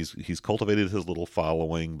cultivated his little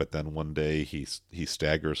following, but then one day he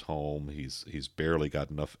staggers home. He's barely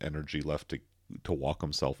got enough energy left to walk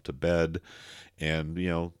himself to bed, and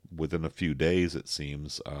within a few days it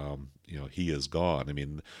seems he is gone. I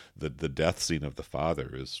mean, the death scene of the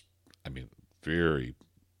father is, very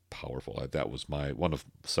powerful. That was one of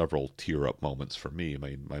several tear up moments for me.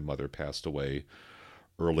 My mother passed away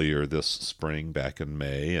earlier this spring, back in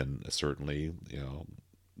May, and certainly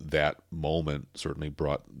that moment certainly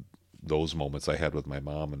brought those moments I had with my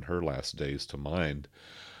mom in her last days to mind.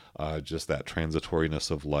 Just that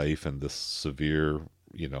transitoriness of life and this severe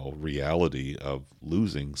reality of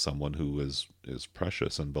losing someone who is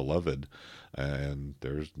precious and beloved, and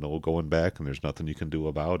there's no going back, and there's nothing you can do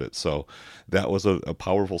about it. So that was a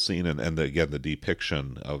powerful scene, and again the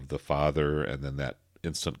depiction of the father, and then that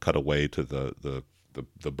instant cutaway to the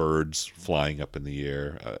birds flying up in the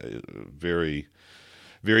air, very,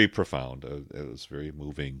 very profound. It was a very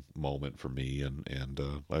moving moment for me, and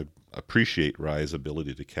I appreciate Rai's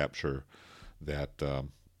ability to capture that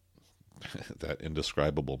that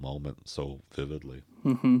indescribable moment so vividly.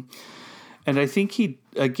 Mm-hmm. And I think he,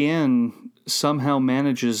 again, somehow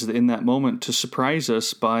manages in that moment to surprise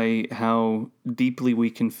us by how deeply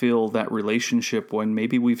we can feel that relationship when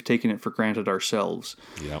maybe we've taken it for granted ourselves.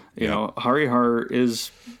 Yeah. Harihar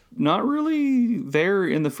is not really there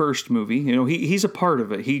in the first movie. He's a part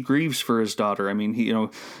of it. He grieves for his daughter. I mean,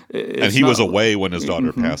 and he was away when his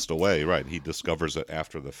daughter passed away, right? He discovers it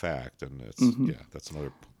after the fact, and it's that's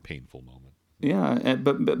another painful moment. Yeah,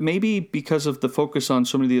 but maybe because of the focus on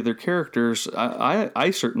so many of the other characters,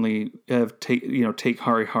 I certainly have take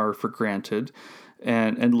Harihar for granted,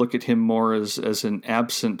 and look at him more as an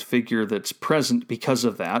absent figure that's present because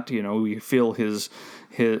of that. We feel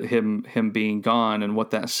him being gone and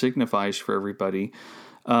what that signifies for everybody.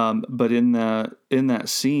 But in that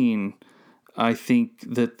scene, I think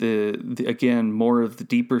that the again more of the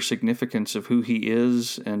deeper significance of who he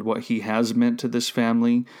is and what he has meant to this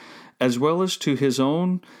family, as well as to his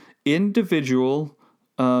own individual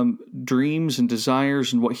dreams and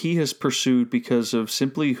desires and what he has pursued because of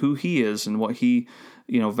simply who he is and what he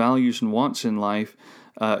values and wants in life,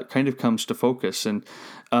 kind of comes to focus. And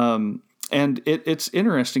it's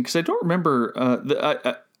interesting because I don't remember.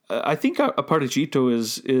 I think Aparajito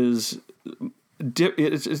is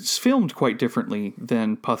it's filmed quite differently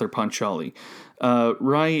than Pather Panchali.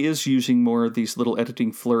 Rai is using more of these little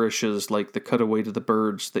editing flourishes, like the cutaway to the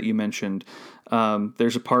birds that you mentioned.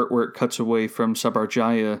 There's a part where it cuts away from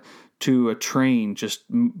Sabarjaya to a train just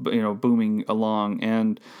booming along,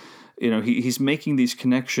 and he's making these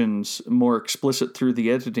connections more explicit through the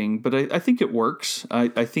editing. But I think it works.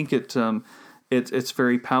 I think it's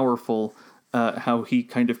very powerful how he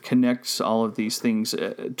kind of connects all of these things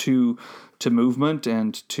to movement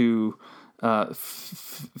and to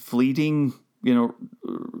fleeting.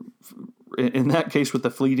 In that case with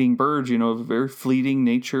the fleeting birds, very fleeting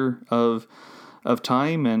nature of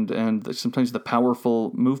time and sometimes the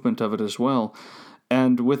powerful movement of it as well.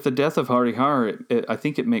 And with the death of Harihar, I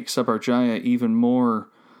think it makes Sabarjaya even more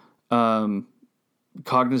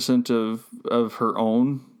cognizant of her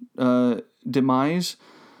own demise,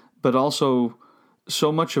 but also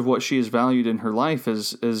so much of what she has valued in her life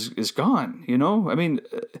is gone. I mean,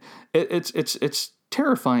 it's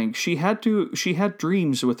terrifying. She had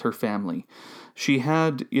dreams with her family. She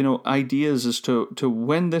had, ideas as to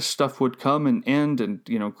when this stuff would come and end, and,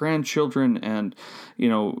 grandchildren, and,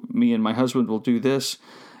 me and my husband will do this.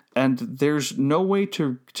 And there's no way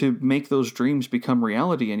to make those dreams become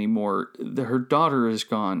reality anymore. Her daughter is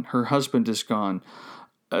gone. Her husband is gone.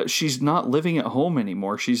 She's not living at home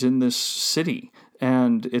anymore. She's in this city,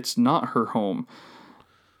 and it's not her home.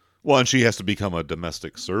 Well, and she has to become a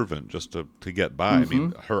domestic servant just to get by. I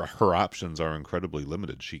mean, her options are incredibly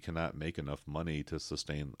limited. She cannot make enough money to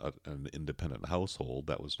sustain an independent household.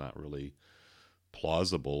 That was not really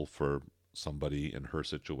plausible for somebody in her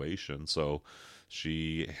situation. So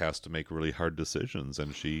she has to make really hard decisions,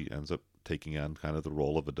 and she ends up taking on kind of the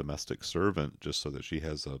role of a domestic servant just so that she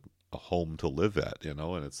has a home to live at, and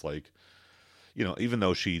it's like, even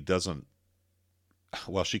though she doesn't,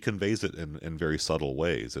 well, she conveys it in very subtle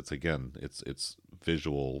ways. It's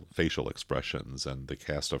visual, facial expressions, and the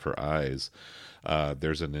cast of her eyes.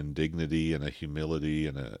 There's an indignity and a humility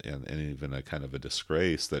and even a kind of a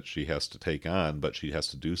disgrace that she has to take on, but she has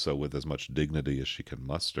to do so with as much dignity as she can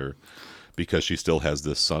muster, because she still has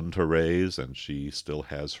this son to raise, and she still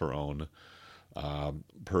has her own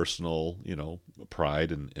personal,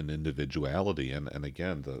 pride and individuality. And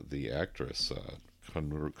again, the actress,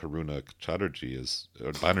 Karuna Chatterjee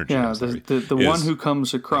Banerjee, the one who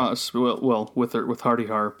comes across well with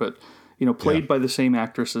Harihar, but played by the same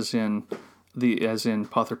actress as in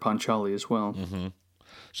Pather Panchali as well.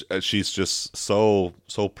 Mm-hmm. She's just so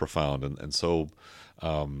profound and so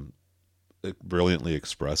brilliantly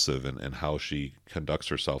expressive in how she conducts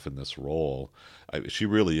herself in this role. She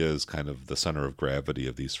really is kind of the center of gravity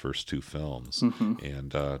of these first two films,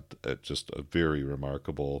 and just a very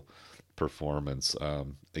remarkable performance.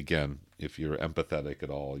 Again, if you're empathetic at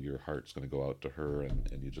all, your heart's going to go out to her,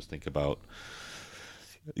 and you just think about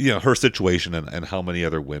her situation and how many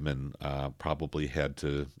other women probably had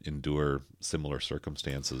to endure similar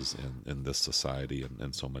circumstances in this society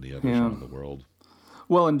and so many others around the world.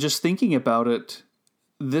 Well, and just thinking about it,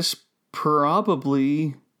 this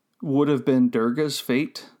probably would have been Durga's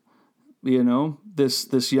fate.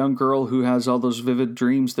 This young girl who has all those vivid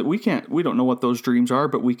dreams that we don't know what those dreams are,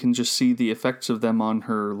 but we can just see the effects of them on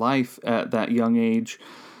her life at that young age.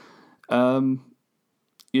 That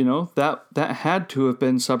had to have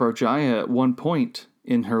been Sabarjaya at one point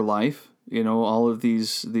in her life. All of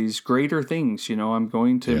these greater things. I'm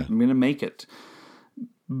going to make it.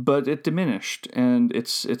 But it diminished, and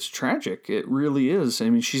it's tragic. It really is. I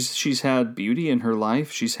mean, she's had beauty in her life.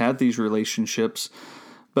 She's had these relationships,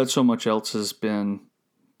 but so much else has been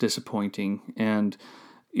disappointing. And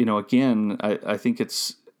again, I think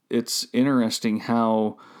it's interesting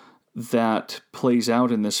how that plays out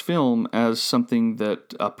in this film as something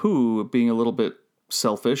that Apu, being a little bit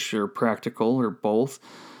selfish or practical or both,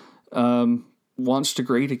 wants to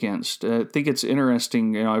grade against. I think it's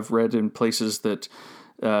interesting. I've read in places that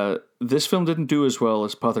this film didn't do as well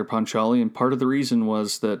as Pather Panchali, and part of the reason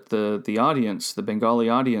was that the audience, the Bengali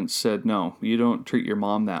audience, said, no, you don't treat your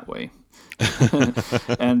mom that way.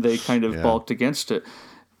 And they kind of balked against it.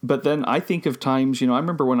 But then I think of times, I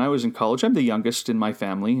remember when I was in college, I'm the youngest in my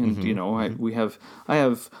family, and, I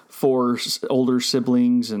have 4 older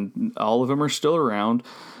siblings, and all of them are still around.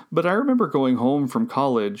 But I remember going home from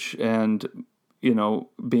college and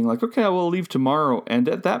being like, okay, I will leave tomorrow. And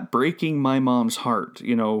at that breaking my mom's heart,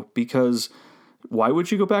 because why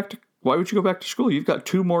would you go back to school? You've got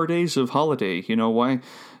 2 more days of holiday. Why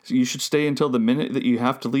you should stay until the minute that you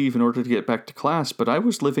have to leave in order to get back to class. But I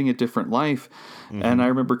was living a different life. And I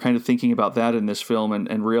remember kind of thinking about that in this film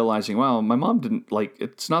and realizing, wow, my mom didn't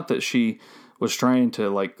it's not that she was trying to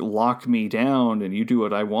lock me down and you do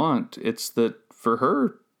what I want. It's that for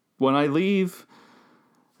her, when I leave,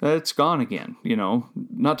 it's gone again.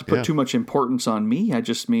 Not to put Yeah. too much importance on me. I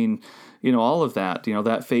just mean, all of that.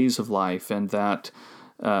 That phase of life, and that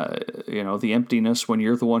the emptiness when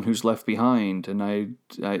you're the one who's left behind. And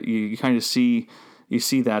you kind of see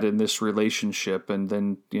that in this relationship, and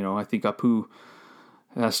then I think Apu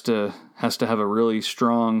has to have a really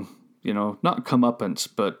strong, not comeuppance,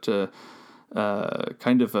 but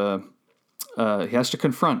kind of he has to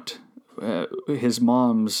confront his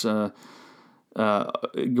mom's going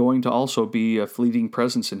to also be a fleeting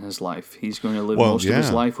presence in his life. He's going to live most of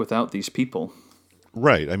his life without these people.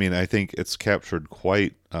 Right. I mean, I think it's captured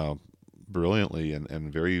quite brilliantly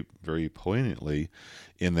and very, very poignantly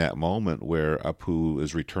in that moment where Apu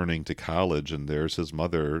is returning to college, and there's his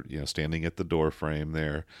mother, standing at the door frame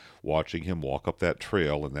there, watching him walk up that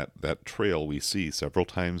trail. And that trail we see several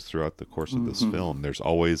times throughout the course of this film. It's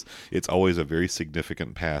always a very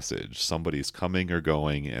significant passage. Somebody's coming or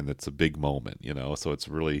going, and it's a big moment, so it's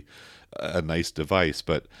really a nice device.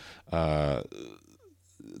 But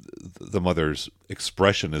the mother's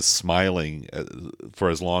expression is smiling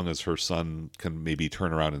for as long as her son can maybe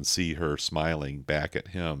turn around and see her smiling back at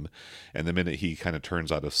him. And the minute he kind of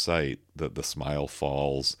turns out of sight, the smile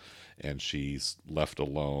falls and she's left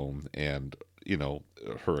alone. And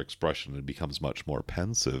her expression becomes much more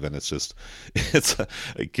pensive, and it's a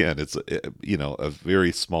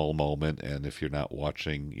very small moment, and if you're not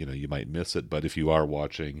watching, you might miss it, but if you are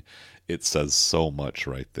watching, it says so much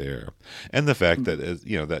right there. And the fact that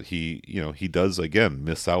that he does again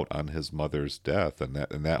miss out on his mother's death, and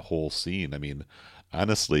that whole scene. I mean,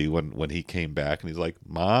 honestly, when he came back and he's like,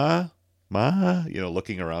 Ma,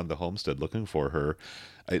 looking around the homestead looking for her,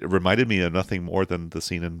 it reminded me of nothing more than the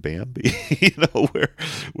scene in Bambi,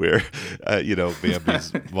 where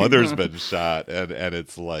Bambi's mother's been shot, and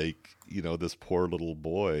it's like, this poor little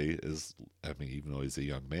boy is, I mean, even though he's a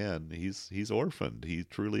young man, he's orphaned. He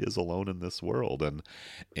truly is alone in this world, and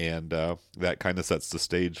that kind of sets the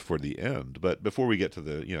stage for the end. But before we get to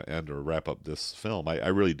the end or wrap up this film, I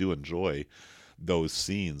really do enjoy those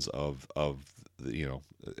scenes of a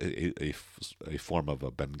form of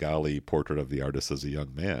a Bengali portrait of the artist as a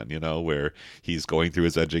young man, where he's going through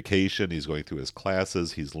his education, he's going through his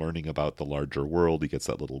classes, he's learning about the larger world, he gets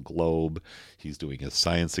that little globe, he's doing his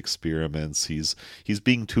science experiments, he's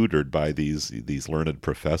being tutored by these learned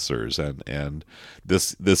professors, and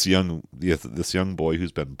this young boy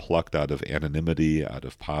who's been plucked out of anonymity, out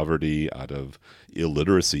of poverty, out of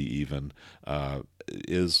illiteracy even,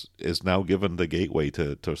 is now given the gateway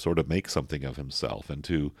to sort of make something of himself and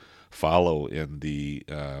to follow in the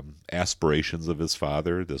aspirations of his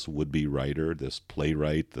father, this would-be writer, this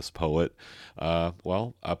playwright, this poet.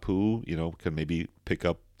 Apu, can maybe pick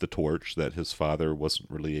up the torch that his father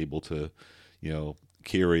wasn't really able to,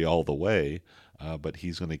 carry all the way. But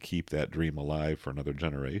he's going to keep that dream alive for another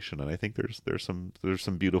generation, and I think there's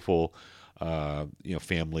some beautiful,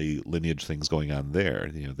 family lineage things going on there.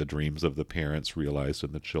 The dreams of the parents realized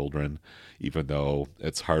in the children, even though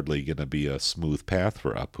it's hardly going to be a smooth path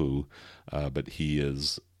for Apu, but he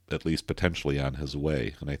is at least potentially on his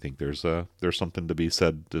way. And I think there's something to be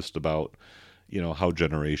said just about, how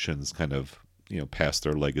generations kind of pass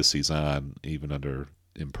their legacies on, even under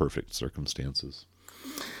imperfect circumstances.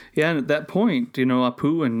 Yeah, and at that point,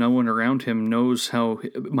 Apu and no one around him knows how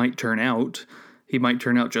it might turn out. He might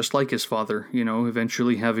turn out just like his father,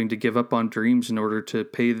 eventually having to give up on dreams in order to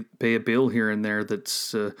pay a bill here and there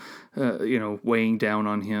that's, weighing down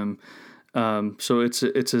on him. So it's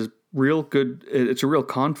a real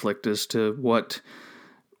conflict as to what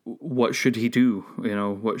should he do,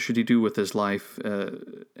 what should he do with his life,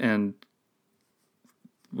 and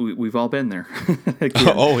we've all been there.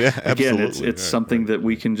 Again, oh yeah, absolutely. Again, it's something that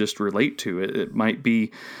we can just relate to. It might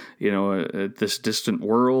be, this distant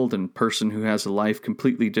world and person who has a life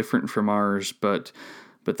completely different from ours, but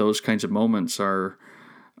those kinds of moments are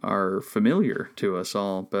familiar to us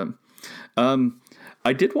all. But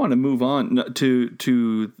I did want to move on to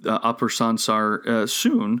Apur Sansar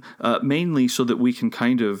soon, mainly so that we can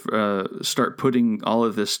kind of start putting all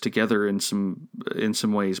of this together in some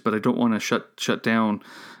ways. But I don't want to shut down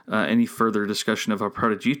any further discussion of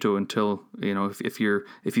Aparajito until if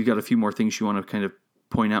you've got a few more things you want to kind of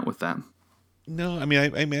point out with that. No, I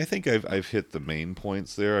mean, I think I've hit the main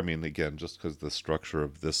points there. I mean, again, just because the structure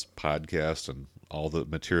of this podcast and all the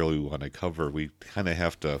material we want to cover, we kind of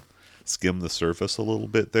have to skim the surface a little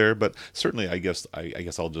bit there. But certainly, I guess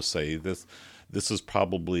I'll just say this: this is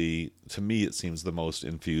probably, to me, it seems the most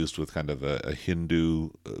infused with kind of a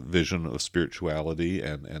Hindu vision of spirituality,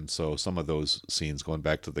 and so some of those scenes going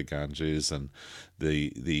back to the Ganges and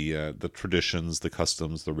the traditions, the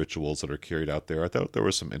customs, the rituals that are carried out there. I thought there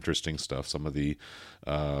was some interesting stuff. Some of the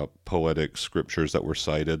poetic scriptures that were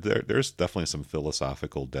cited. There's definitely some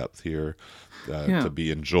philosophical depth here to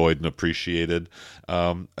be enjoyed and appreciated.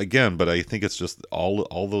 Again, but I think it's just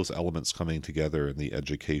all those elements coming together in the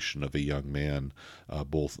education of a young man,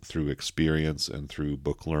 both through experience and through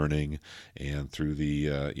book learning and through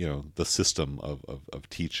the the system of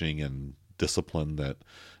teaching and discipline that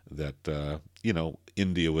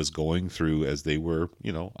India was going through as they were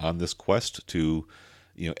on this quest to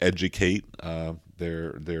educate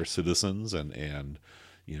their citizens and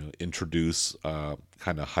introduce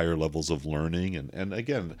kind of higher levels of learning and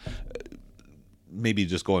again, maybe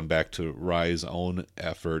just going back to Rai's own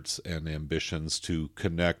efforts and ambitions to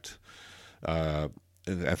connect.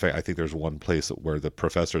 In fact, I think there's one place where the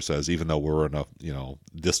professor says, even though we're in a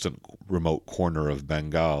distant, remote corner of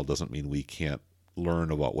Bengal, doesn't mean we can't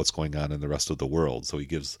learn about what's going on in the rest of the world. So he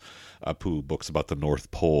gives Apu books about the North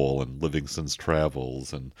Pole and Livingston's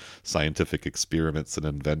travels and scientific experiments and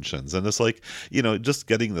inventions. And it's like, just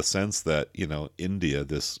getting the sense that, India,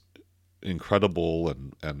 this incredible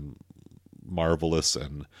and marvelous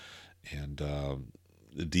and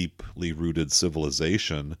deeply rooted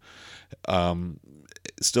civilization,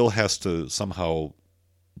 still has to somehow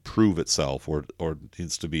prove itself or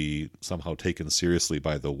needs to be somehow taken seriously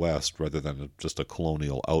by the West rather than just a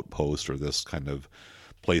colonial outpost or this kind of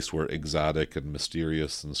place where exotic and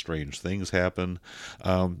mysterious and strange things happen.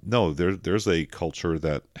 No, there's a culture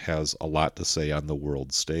that has a lot to say on the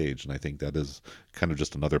world stage, and I think that is kind of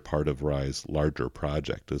just another part of Rai's larger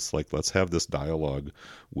project. It's like, let's have this dialogue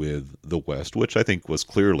with the West, which I think was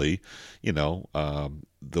clearly,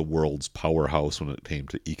 the world's powerhouse when it came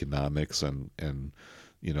to economics and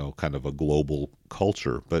kind of a global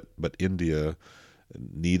culture. But India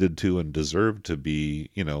needed to and deserved to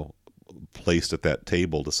be, placed at that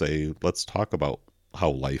table to say, let's talk about how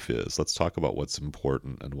life is. Let's talk about what's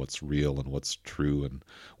important and what's real and what's true and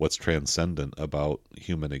what's transcendent about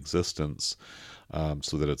human existence,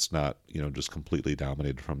 so that it's not, just completely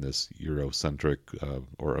dominated from this Eurocentric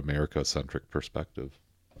or America-centric perspective.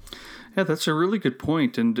 Yeah, that's a really good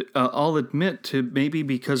point. And I'll admit to maybe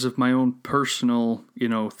because of my own personal,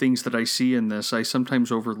 things that I see in this, I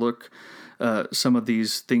sometimes overlook some of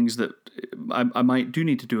these things that I might do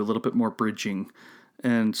need to do a little bit more bridging.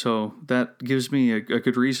 And so that gives me a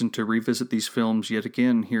good reason to revisit these films yet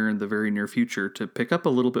again here in the very near future, to pick up a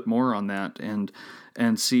little bit more on that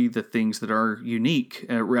and see the things that are unique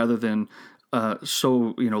rather than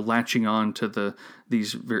latching on to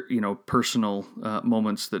these personal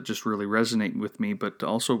moments that just really resonate with me, but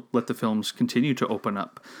also let the films continue to open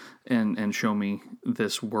up and show me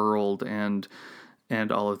this world and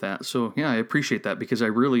all of that. So yeah, I appreciate that because I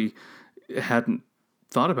really hadn't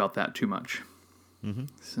thought about that too much. Mm-hmm.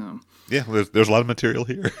 So yeah, there's a lot of material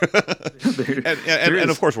here, and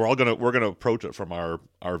of course we're gonna approach it from our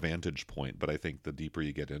vantage point. But I think the deeper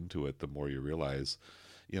you get into it, the more you realize,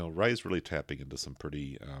 Rai's really tapping into some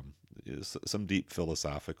pretty some deep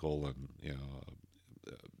philosophical and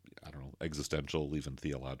I don't know, existential, even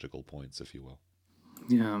theological points, if you will.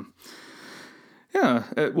 Yeah. Yeah,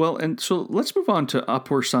 well, and so let's move on to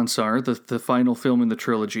Apur Sansar, the final film in the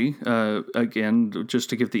trilogy. Again, just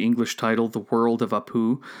to give the English title, The World of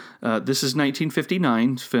Apu. This is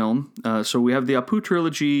 1959's film. So we have the Apu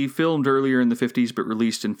trilogy filmed earlier in the 50s, but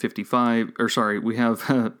released in 55. Or sorry, we have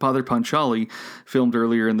Padre Panchali filmed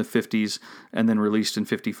earlier in the 50s and then released in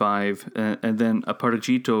 55. And then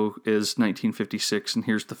Aparajito is 1956, and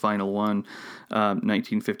here's the final one,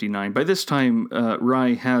 1959. By this time,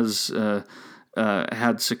 Rai has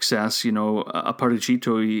had success.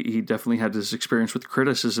 Aparajito, he definitely had his experience with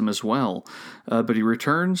criticism as well. But he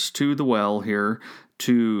returns to the well here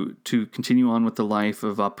to continue on with the life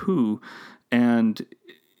of Apu. And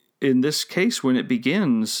in this case, when it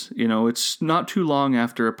begins, it's not too long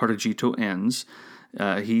after Aparajito ends.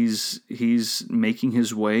 He's making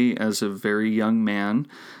his way as a very young man,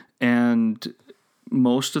 and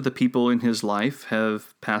most of the people in his life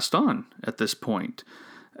have passed on at this point.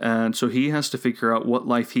 And so he has to figure out what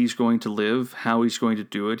life he's going to live, how he's going to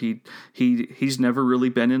do it. He's never really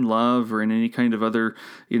been in love or in any kind of other,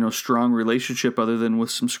 strong relationship other than with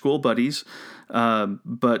some school buddies.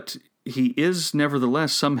 But he is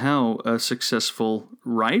nevertheless somehow a successful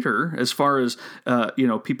writer, as far as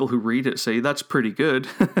people who read it say that's pretty good.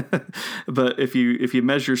 But if you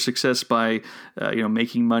measure success by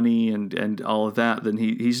making money and all of that, then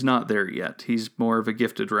he's not there yet. He's more of a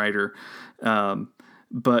gifted writer,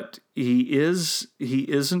 but he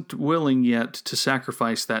isn't willing yet to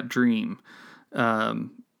sacrifice that dream.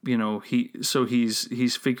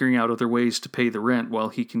 He's figuring out other ways to pay the rent while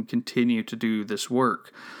he can continue to do this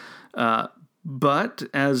work. But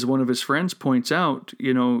as one of his friends points out,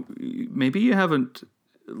 maybe you haven't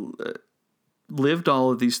lived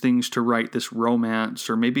all of these things to write this romance,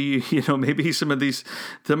 or maybe some of these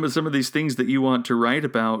things that you want to write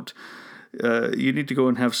about, you need to go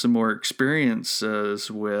and have some more experiences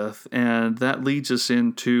with. And that leads us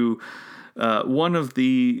into one of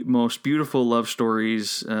the most beautiful love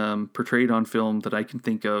stories portrayed on film that I can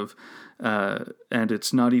think of. And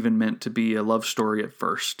it's not even meant to be a love story at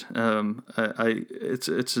first.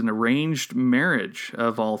 It's an arranged marriage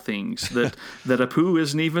of all things. That Apu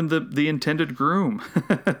isn't even the intended groom.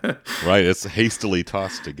 Right, it's hastily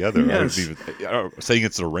tossed together. Yes. Saying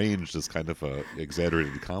it's arranged is kind of a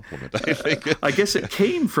exaggerated compliment, I think. I guess it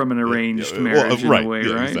came from an arranged marriage in a way,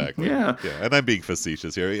 right? Exactly. Yeah. And I'm being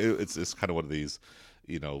facetious here. It's kind of one of these,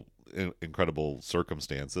 incredible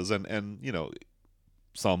circumstances, and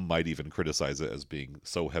some might even criticize it as being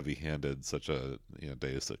so heavy-handed, such a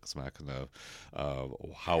Deus ex machina.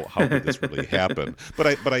 How did this really happen? But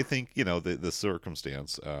I think the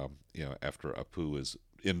circumstance. After Apu is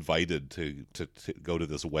invited to go to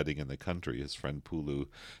this wedding in the country, his friend Pulu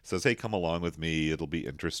says, "Hey, come along with me. It'll be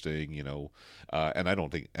interesting." And I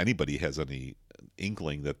don't think anybody has any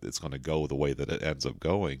inkling that it's going to go the way that it ends up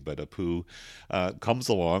going. But Apu comes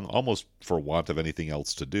along almost for want of anything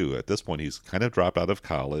else to do. At this point, he's kind of dropped out of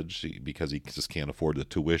college because he just can't afford the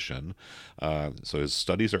tuition. So his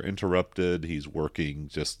studies are interrupted. He's working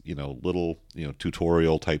just little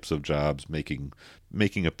tutorial types of jobs, making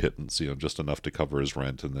a pittance, just enough to cover his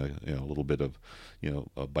rent and a little bit of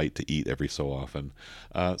a bite to eat every so often.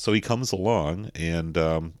 So he comes along,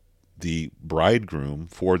 and the bridegroom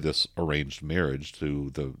for this arranged marriage to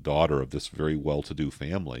the daughter of this very well-to-do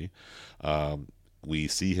family, we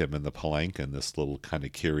see him in the palanquin, this little kind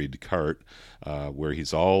of carried cart, where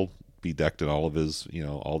he's all bedecked in all of his,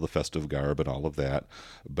 all the festive garb and all of that.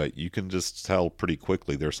 But you can just tell pretty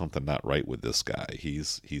quickly there's something not right with this guy.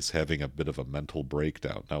 He's having a bit of a mental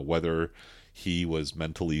breakdown. Now, whether he was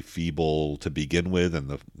mentally feeble to begin with,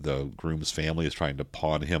 and the groom's family is trying to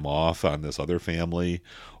pawn him off on this other family,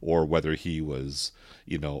 or whether he was,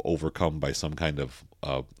 overcome by some kind of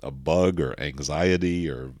a bug or anxiety,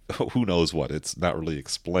 or who knows what. It's not really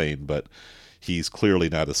explained, but he's clearly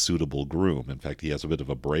not a suitable groom. In fact, he has a bit of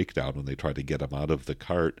a breakdown when they try to get him out of the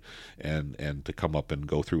cart and to come up and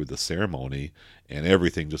go through with the ceremony, and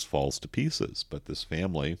everything just falls to pieces. But this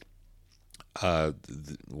family,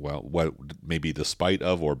 what maybe despite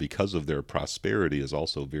of or because of their prosperity, is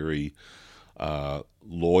also very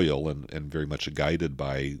loyal and very much guided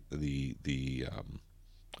by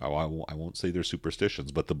I won't say their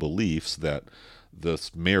superstitions, but the beliefs that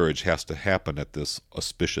this marriage has to happen at this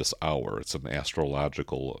auspicious hour. It's an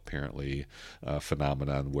astrological, apparently,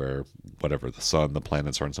 phenomenon where the sun, the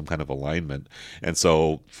planets are in some kind of alignment. And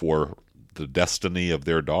so for the destiny of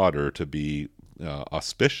their daughter to be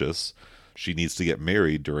auspicious, she needs to get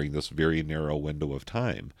married during this very narrow window of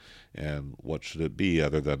time. And what should it be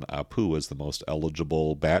other than Apu as the most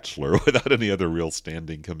eligible bachelor without any other real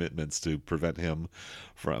standing commitments to prevent him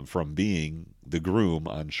from being the groom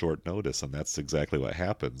on short notice? And that's exactly what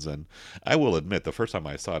happens. And I will admit, the first time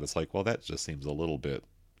I saw it, it's like, well, that just seems a little bit,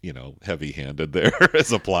 heavy-handed there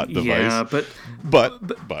as a plot device. Yeah,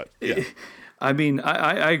 but yeah. I mean,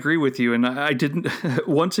 I agree with you, and I didn't.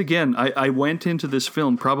 Once again, I went into this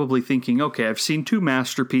film probably thinking, okay, I've seen two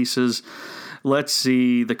masterpieces. Let's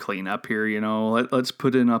see the cleanup here, let's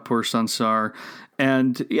put in Apur Sansar.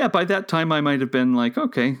 And yeah, by that time I might have been like,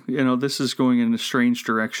 okay, this is going in a strange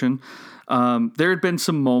direction. There had been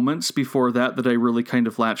some moments before that I really kind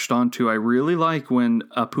of latched onto. I really like when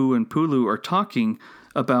Apu and Pulu are talking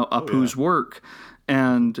about Apu's work.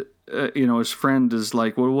 And, his friend is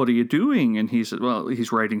like, well, what are you doing? And he said, well,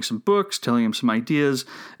 he's writing some books, telling him some ideas.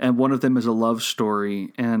 And one of them is a love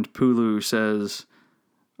story. And Pulu says,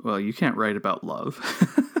 well, you can't write about love.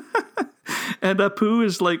 And Apu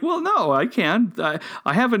is like, well, no, I can.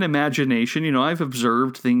 I have an imagination. I've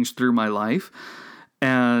observed things through my life.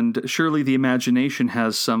 And surely the imagination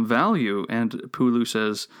has some value. And Pulu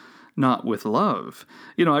says, not with love.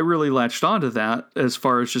 I really latched onto that as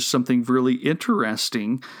far as just something really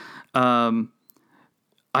interesting.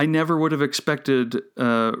 I never would have expected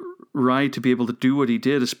Rai to be able to do what he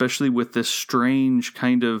did, especially with this strange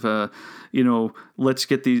kind of, let's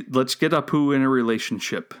get Apu in a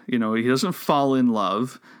relationship. He doesn't fall in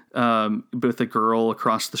love with a girl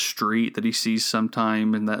across the street that he sees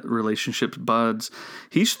sometime, and that relationship buds.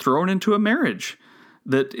 He's thrown into a marriage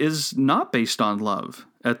that is not based on love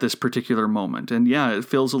at this particular moment. And yeah, it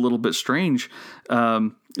feels a little bit strange.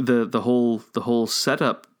 The whole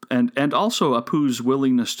setup, and also Apu's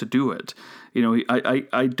willingness to do it.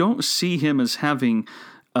 I don't see him as having,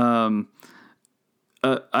 I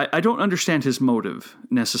don't understand his motive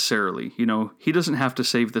necessarily. He doesn't have to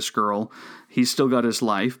save this girl. He's still got his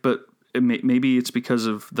life, but maybe it's because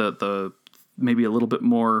of the maybe a little bit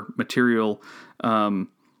more material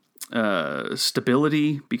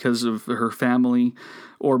stability because of her family,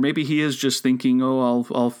 or maybe he is just thinking,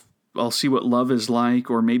 I'll see what love is like,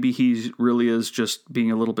 or maybe he really is just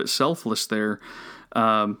being a little bit selfless there.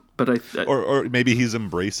 Or maybe he's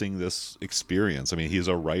embracing this experience. I mean, he's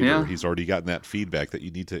a writer. Yeah. He's already gotten that feedback that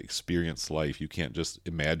you need to experience life. You can't just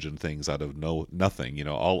imagine things out of nothing.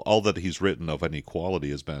 All that he's written of any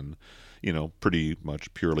quality has been, pretty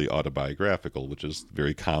much purely autobiographical, which is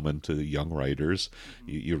very common to young writers.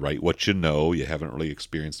 You write what you know. You haven't really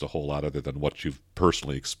experienced a whole lot other than what you've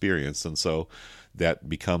personally experienced. And so that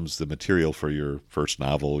becomes the material for your first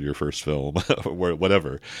novel, your first film, or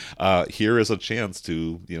whatever. Here is a chance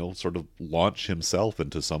to, sort of launch himself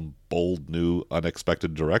into some bold, new,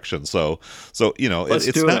 unexpected direction. So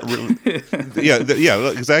it's not really,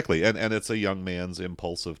 yeah, exactly. And it's a young man's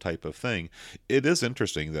impulsive type of thing. It is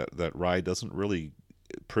interesting that Rai doesn't really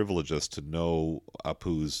privilege us to know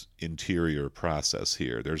Apu's interior process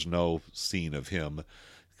here. There's no scene of him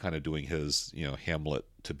kind of doing his, Hamlet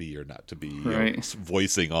to be or not to be, right,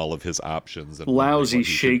 voicing all of his options. And lousy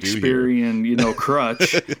Shakespearean,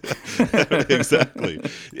 crutch. Exactly.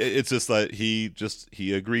 It's just that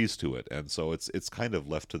he agrees to it, and so it's kind of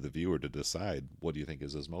left to the viewer to decide, what do you think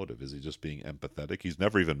is his motive? Is he just being empathetic? He's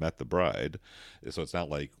never even met the bride, so it's not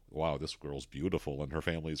like, wow, this girl's beautiful and her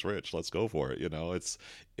family's rich, let's go for it. It's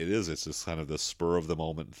just kind of this spur of the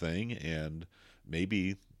moment thing, and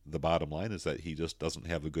maybe the bottom line is that he just doesn't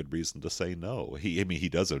have a good reason to say no. He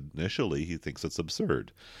does initially. He thinks it's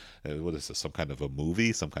absurd. What is this? Some kind of a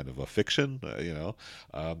movie? Some kind of a fiction?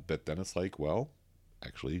 But then it's like, well,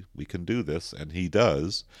 actually, we can do this, and he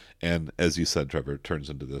does. And as you said, Trevor, it turns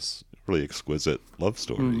into this really exquisite love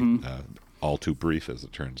story. Mm-hmm. All too brief, as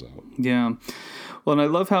it turns out. Yeah. Well, and I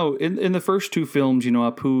love how in the first two films,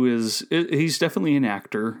 Apu he's definitely an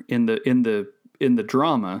actor in the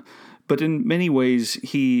drama. But in many ways,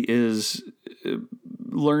 he is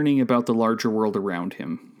learning about the larger world around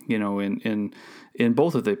him, in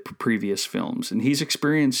both of the previous films. And he's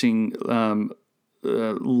experiencing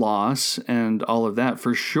loss and all of that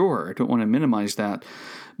for sure. I don't want to minimize that.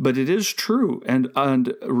 But it is true. And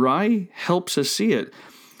Rai helps us see it.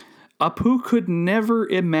 Apu could never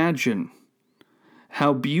imagine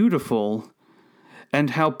how beautiful and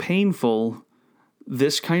how painful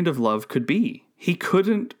this kind of love could be. He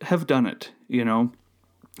couldn't have done it,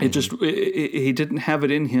 It just he didn't have it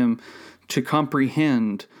in him to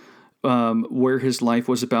comprehend where his life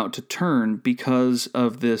was about to turn because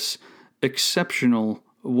of this exceptional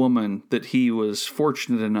woman that he was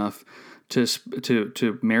fortunate enough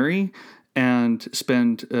to marry and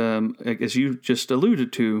spend, as you just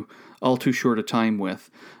alluded to, all too short a time with.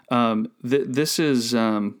 This is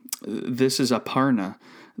Aparna.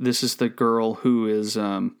 This is the girl who is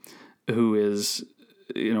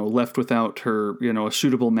left without her a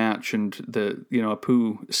suitable match, and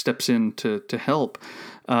Apu steps in to help,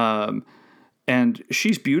 and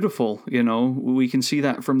she's beautiful. We can see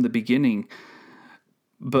that from the beginning.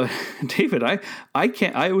 But David, I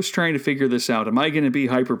can't. I was trying to figure this out. Am I going to be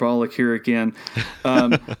hyperbolic here again?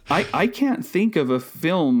 I can't think of a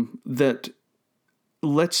film that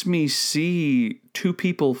lets me see two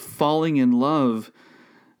people falling in love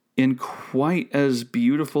in quite as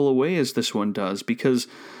beautiful a way as this one does, because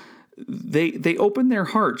they open their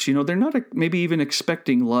hearts. They're not maybe even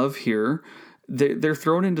expecting love here. They're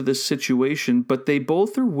thrown into this situation, but they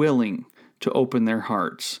both are willing to open their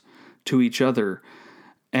hearts to each other.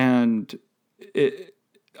 And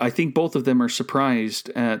I think both of them are surprised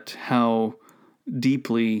at how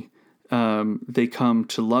deeply they come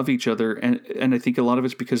to love each other. And I think a lot of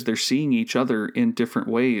it's because they're seeing each other in different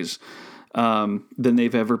ways than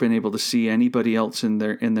they've ever been able to see anybody else in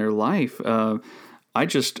their life. I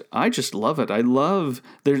just love it. I love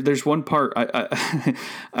there's one part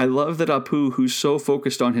I love that Apu, who's so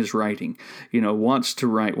focused on his writing, wants to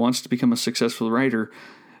write, wants to become a successful writer.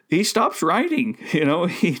 he stops writing. He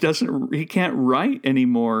can't write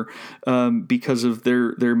anymore because of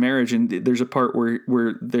their marriage. And there's a part where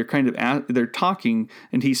they're they're talking,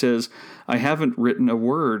 and he says, "I haven't written a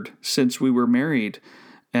word since we were married."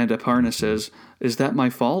 And Aparna says, "Is that my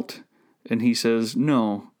fault?" And he says,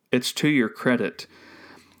 "No, it's to your credit."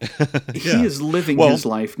 He is living his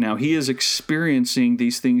life now. He is experiencing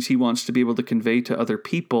these things he wants to be able to convey to other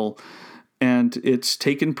people, and it's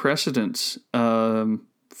taken precedence. He's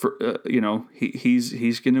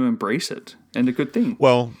going to embrace it, and a good thing.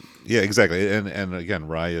 Well, yeah, exactly. And again,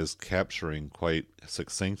 Rai is capturing quite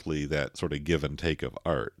succinctly that sort of give and take of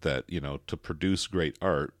art. That to produce great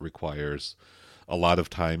art requires a lot of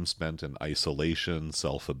time spent in isolation,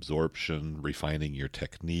 self-absorption, refining your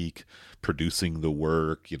technique, producing the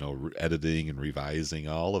work, editing and revising,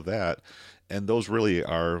 all of that. And those really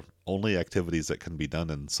are only activities that can be done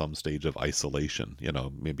in some stage of isolation.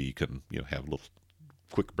 Maybe you can, have little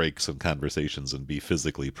quick breaks and conversations and be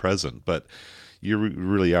physically present, but you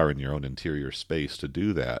really are in your own interior space to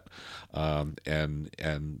do that. And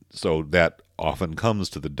so that often comes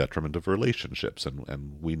to the detriment of relationships.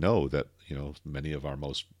 And we know that, many of our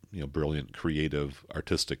most, brilliant, creative,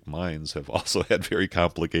 artistic minds have also had very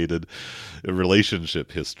complicated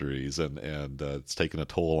relationship histories, and it's taken a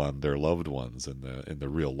toll on their loved ones in the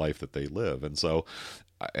real life that they live. And so,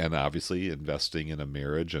 and obviously investing in a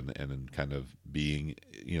marriage and in kind of being,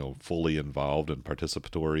 fully involved and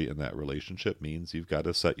participatory in that relationship means you've got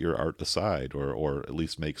to set your art aside, or at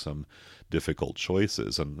least make some difficult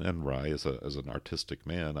choices. And Rai, as an artistic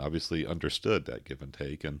man, obviously understood that give and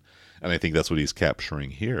take, and I think that's what he's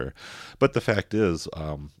capturing here. But the fact is,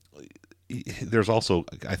 there's also,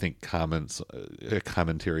 I think,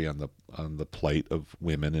 commentary on the plight of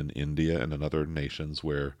women in India and in other nations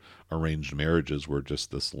where arranged marriages were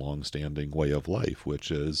just this long-standing way of life,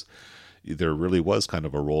 which is there really was kind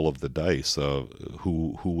of a roll of the dice.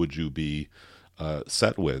 Who would you be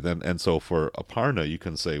set with? And so for Aparna, you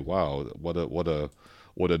can say, wow, what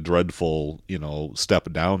a dreadful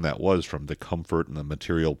step down that was from the comfort and the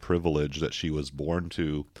material privilege that she was born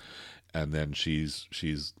to, and then she's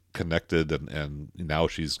connected, and now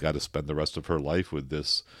she's got to spend the rest of her life with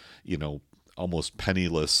this almost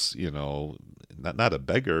penniless, not a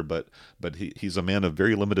beggar, but he's a man of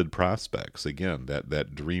very limited prospects. Again,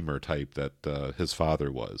 that dreamer type that his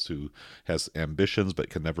father was, who has ambitions but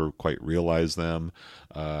can never quite realize them,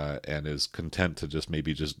 and is content to just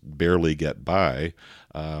barely get by,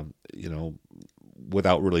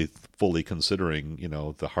 without really fully considering,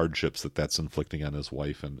 the hardships that's inflicting on his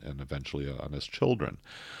wife and eventually on his children.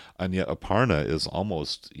 And yet Aparna is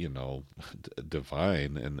almost,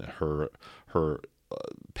 divine in her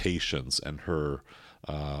patience and her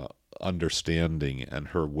understanding and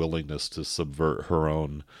her willingness to subvert her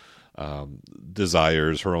own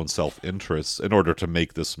desires, her own self-interests, in order to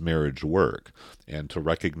make this marriage work, and to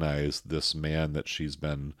recognize this man that she's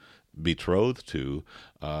been betrothed to.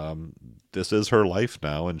 This is her life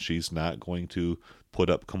now, and she's not going to put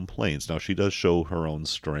up complaints. Now, she does show her own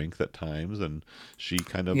strength at times, and she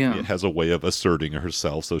kind of has a way of asserting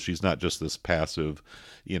herself, so she's not just this passive,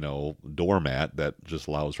 doormat that just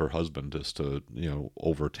allows her husband just to,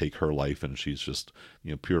 overtake her life, and she's just,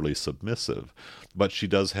 purely submissive. But she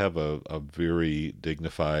does have a very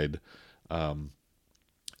dignified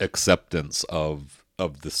acceptance of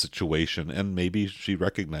the situation, and maybe she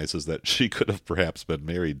recognizes that she could have perhaps been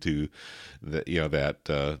married to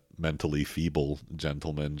that mentally feeble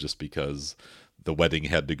gentleman just because the wedding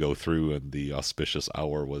had to go through and the auspicious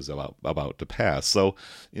hour was about to pass. So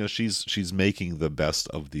she's making the best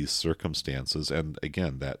of these circumstances, and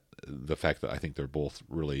again, that the fact that I think they're both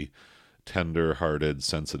really tender-hearted,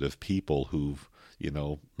 sensitive people who've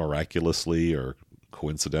miraculously or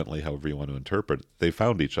coincidentally, however you want to interpret it, they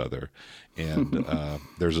found each other, and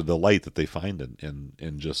there's a delight that they find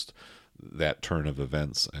in just that turn of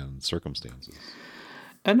events and circumstances.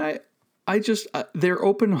 And I just they're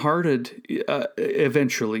open-hearted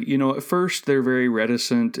eventually. At first they're very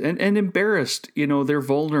reticent and embarrassed. They're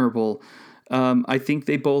vulnerable. I think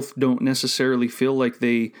they both don't necessarily feel like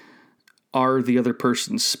they are the other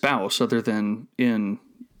person's spouse, other than in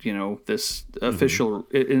this official,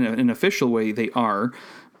 in an official way they are,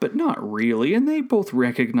 but not really. And they both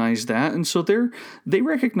recognize that. And so they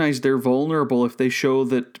recognize they're vulnerable if they show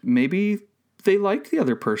that maybe they like the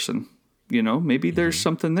other person. Maybe there's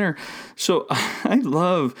something there. So I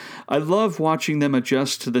love watching them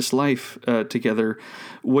adjust to this life together,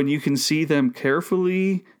 when you can see them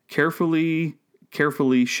carefully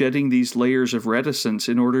shedding these layers of reticence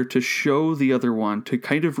in order to show the other one, to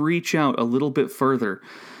kind of reach out a little bit further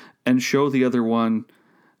and show the other one,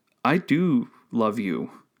 I do love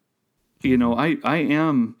you. I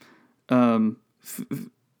am,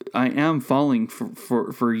 I am falling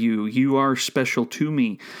for you. You are special to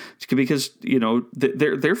me, because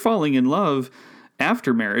they're falling in love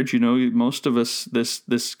after marriage. Most of us,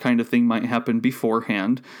 this kind of thing might happen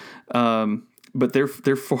beforehand, but they're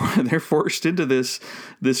forced into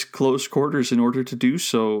this close quarters in order to do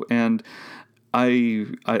so, and I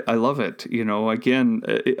love it. Again,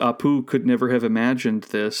 Apu could never have imagined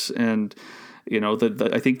this, and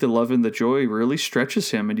I think the love and the joy really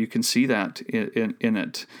stretches him, and you can see that in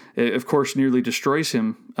it. It, of course, nearly destroys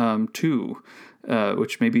him too,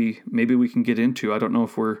 which maybe we can get into. I don't know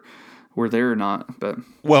if we're there or not, but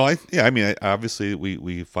obviously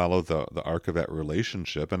we follow the arc of that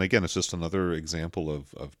relationship, and again, it's just another example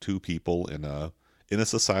of two people in a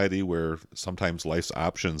society where sometimes life's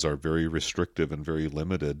options are very restrictive and very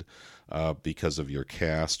limited because of your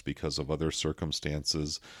caste, because of other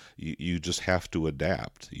circumstances. You just have to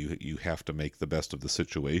adapt. You have to make the best of the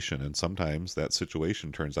situation, and sometimes that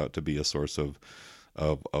situation turns out to be a source of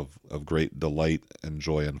great delight and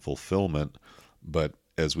joy and fulfillment. But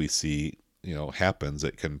as we see, happens,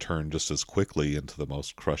 it can turn just as quickly into the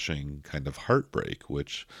most crushing kind of heartbreak,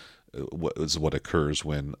 which is what occurs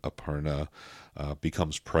when Aparna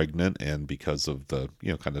becomes pregnant, and because of the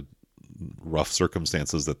kind of rough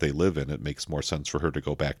circumstances that they live in, it makes more sense for her to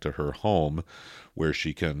go back to her home, where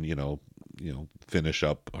she can finish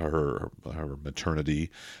up her maternity,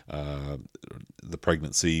 the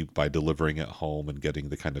pregnancy, by delivering at home and getting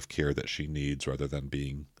the kind of care that she needs, rather than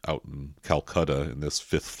being out in Calcutta in this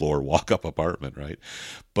 5th floor walk-up apartment, right?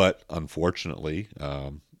 But unfortunately,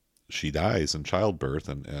 she dies in childbirth,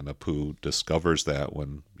 and Apu discovers that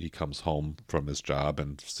when he comes home from his job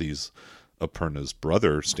and sees Aparna's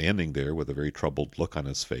brother standing there with a very troubled look on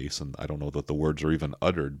his face. And I don't know that the words are even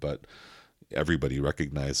uttered, but everybody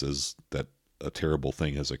recognizes that a terrible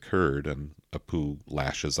thing has occurred, and Apu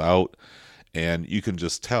lashes out, and you can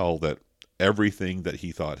just tell that everything that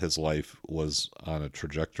he thought his life was on a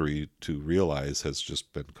trajectory to realize has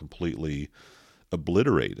just been completely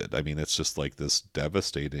obliterated. I mean, it's just like this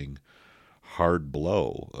devastating hard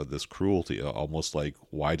blow of this cruelty, almost like,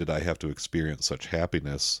 why did I have to experience such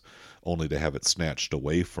happiness only to have it snatched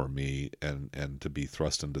away from me, and to be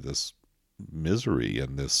thrust into this misery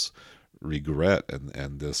and this regret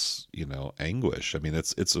and this anguish. I mean,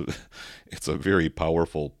 it's a very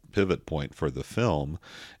powerful pivot point for the film,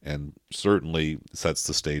 and certainly sets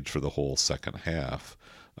the stage for the whole second half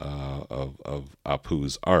of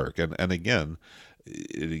Apu's arc. And again,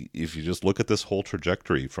 if you just look at this whole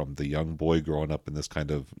trajectory from the young boy growing up in this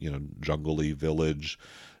kind of jungle-y village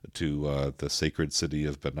to the sacred city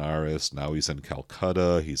of Benares, now he's in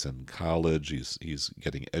Calcutta, he's in college, he's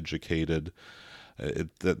getting educated, and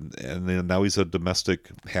then now he's a domestic,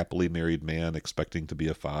 happily married man expecting to be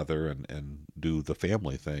a father and do the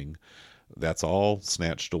family thing. That's all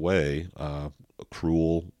snatched away. A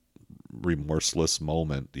cruel, remorseless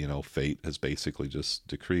moment. Fate has basically just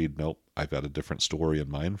decreed, nope, I've got a different story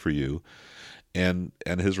in mind for you. And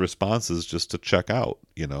his response is just to check out,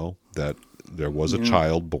 that there was a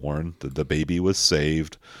child born, the baby was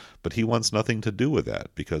saved, but he wants nothing to do with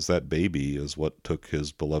that, because that baby is what took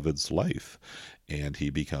his beloved's life. And he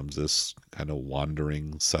becomes this kind of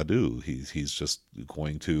wandering sadhu. He's just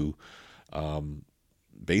going to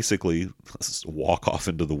basically walk off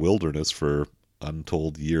into the wilderness for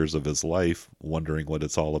untold years of his life, wondering what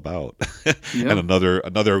it's all about. And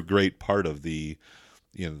another great part of the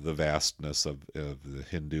the vastness of the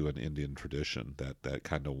Hindu and Indian tradition, that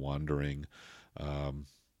kind of wandering,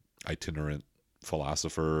 itinerant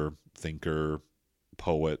philosopher, thinker,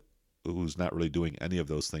 poet, who's not really doing any of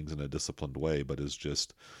those things in a disciplined way, but is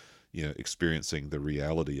just experiencing the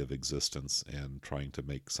reality of existence and trying to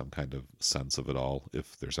make some kind of sense of it all,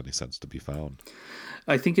 if there's any sense to be found.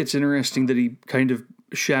 I think it's interesting that he kind of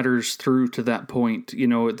shatters through to that point.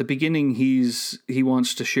 At the beginning, he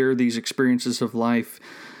wants to share these experiences of life,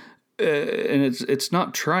 and it's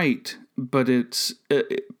not trite, but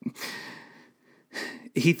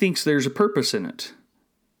he thinks there's a purpose in it.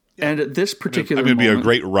 And at this particular moment, be a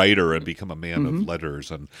great writer and become a man of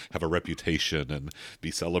letters and have a reputation and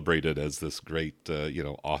be celebrated as this great,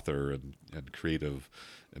 author and creative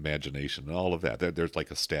imagination and all of that. There's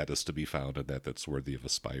like a status to be found in that's worthy of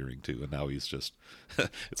aspiring to. And now he's just,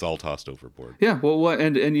 it's all tossed overboard. Yeah. Well,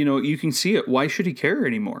 and you can see it. Why should he care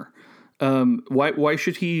anymore? Why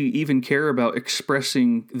should he even care about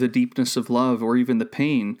expressing the deepness of love or even the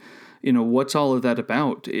pain? What's all of that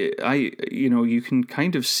about? You can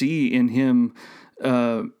kind of see in him,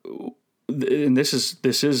 and this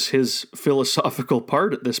is his philosophical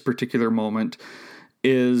part at this particular moment,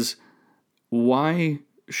 is why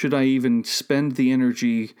should I even spend the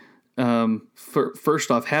energy for first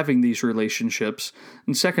off having these relationships,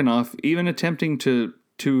 and second off even attempting to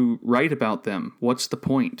write about them? What's the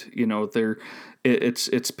point?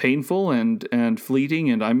 It's painful and fleeting,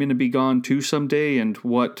 and I'm going to be gone too someday. And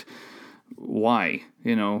why?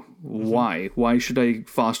 Why should I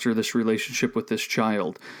foster this relationship with this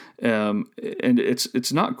child? And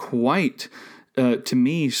it's not quite. To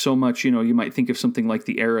me, so much, you might think of something like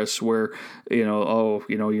The Heiress, where,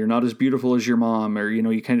 you're not as beautiful as your mom, or,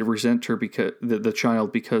 you kind of resent her because the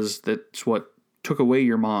child, because that's what took away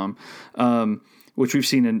your mom, which we've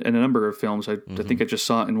seen in a number of films. I think I just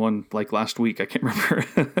saw it in one like last week. I can't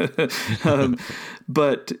remember.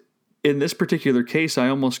 But in this particular case, I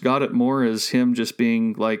almost got it more as him just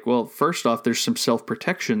being like, well, first off, there's some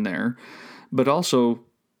self-protection there, but also,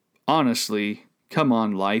 honestly, come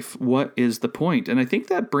on, life, what is the point? And I think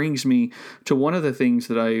that brings me to one of the things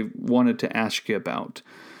that I wanted to ask you about.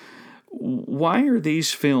 Why are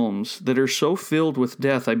these films that are so filled with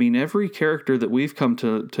death? I mean, every character that we've come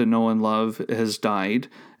to know and love has died.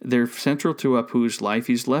 They're central to Apu's life.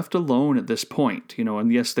 He's left alone at this point,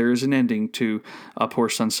 and yes, there is an ending to Poor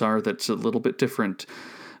Sansar that's a little bit different.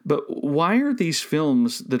 But why are these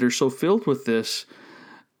films that are so filled with this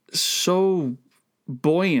so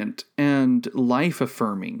buoyant and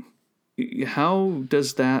life-affirming? How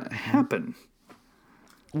does that happen?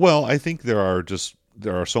 Well, I think there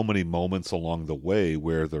are so many moments along the way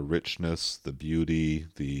where the richness, the beauty,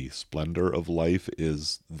 the splendor of life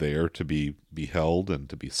is there to be beheld and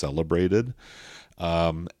to be celebrated.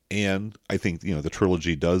 And I think, the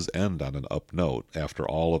trilogy does end on an up note after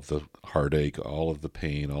all of the heartache, all of the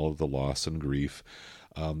pain, all of the loss and grief.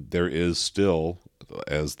 There is still,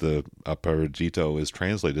 as the Aparajito is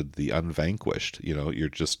translated, the unvanquished. You're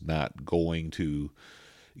just not going to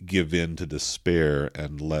give in to despair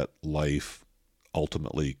and let life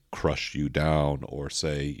ultimately crush you down, or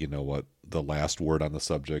say, what, the last word on the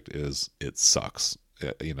subject is, it sucks.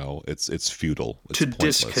 It's futile. It's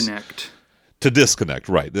pointless. To disconnect,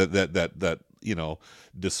 right? That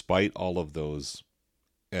despite all of those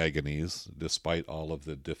agonies, despite all of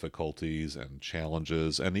the difficulties and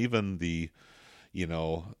challenges, and even the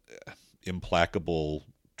implacable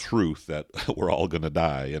truth that we're all going to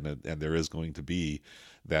die, and there is going to be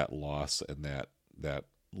that loss and that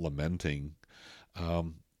lamenting,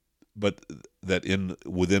 but that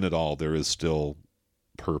within it all there is still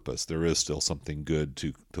purpose. There is still something good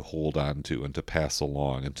to hold on to and to pass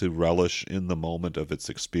along and to relish in the moment of its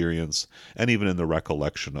experience, and even in the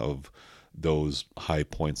recollection of those high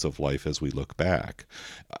points of life as we look back.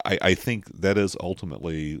 I think that is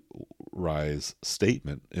ultimately Rai's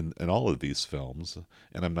statement in all of these films,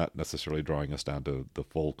 and I'm not necessarily drawing us down to the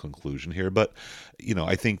full conclusion here, but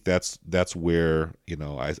I think that's where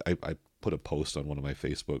I put a post on one of my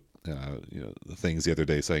Facebook things the other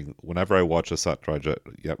day saying, whenever I watch a Satyajit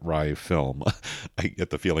Ray film, I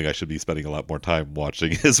get the feeling I should be spending a lot more time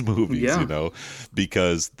watching his movies,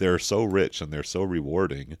 because they're so rich and they're so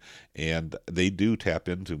rewarding, and they do tap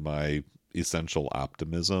into my essential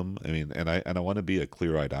optimism. I mean, and I want to be a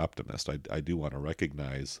clear-eyed optimist. I do want to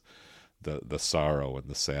recognize the sorrow and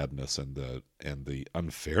the sadness and the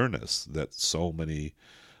unfairness that so many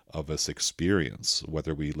of us experience,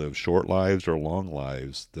 whether we live short lives or long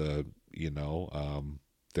lives. There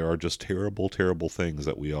are just terrible, terrible things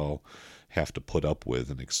that we all have to put up with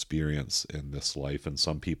and experience in this life, and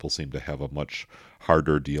some people seem to have a much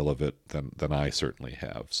harder deal of it than I certainly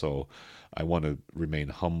have. So I want to remain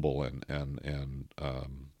humble and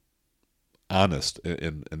honest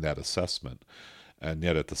in that assessment. And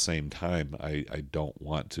yet at the same time, I don't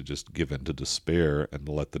want to just give in to despair and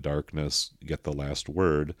let the darkness get the last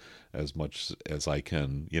word, as much as I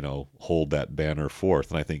can, hold that banner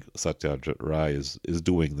forth. And I think Satyajit Ray is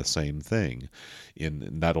doing the same thing in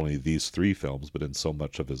not only these three films, but in so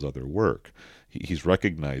much of his other work. He's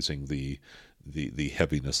recognizing the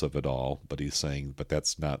heaviness of it all, but he's saying, but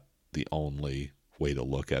that's not the only way to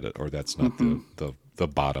look at it, or that's not the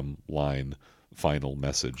bottom line final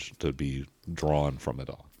message to be drawn from it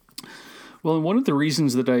all. Well, and one of the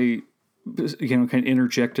reasons that I kind of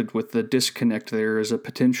interjected with the disconnect there as a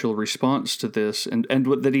potential response to this, and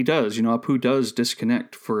what that he does, Apu does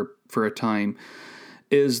disconnect for a time,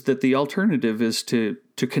 is that the alternative is to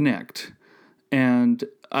connect. And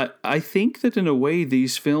I think that in a way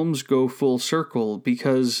these films go full circle,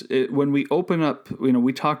 because when we open up,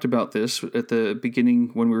 we talked about this at the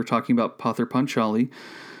beginning when we were talking about Pather Panchali.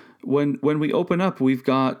 When we open up, we've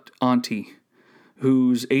got Auntie,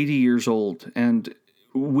 who's 80 years old, and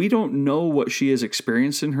we don't know what she has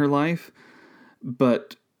experienced in her life,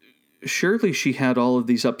 but surely she had all of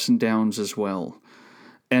these ups and downs as well.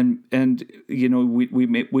 and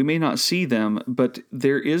we may not see them, but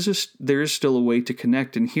there is still a way to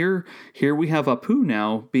connect. And here we have Apu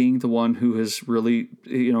now being the one who has really,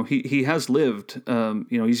 he has lived.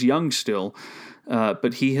 He's young still,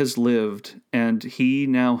 but he has lived, and he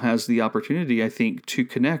now has the opportunity, I think, to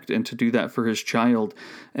connect and to do that for his child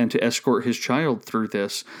and to escort his child through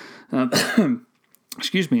this.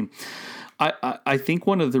 Excuse me. I think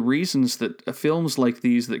one of the reasons that films like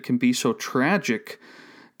these that can be so tragic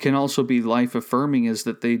can also be life-affirming is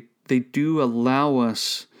that they do allow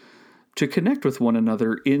us to connect with one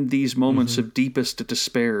another in these moments of deepest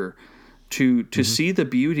despair, to see the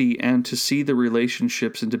beauty and to see the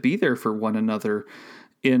relationships and to be there for one another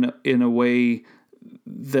in a way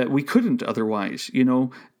that we couldn't otherwise.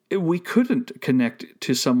 We couldn't connect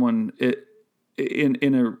to someone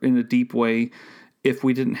in a deep way if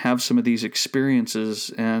we didn't have some of these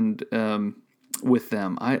experiences and with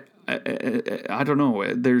them. I don't know.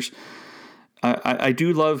 I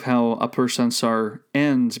do love how Apur Sansar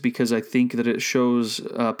ends, because I think that it shows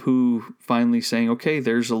Apu finally saying, "Okay,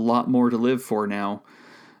 there's a lot more to live for now.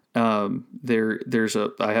 I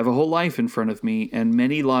have a whole life in front of me and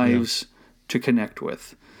many lives to connect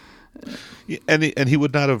with." Yeah, and he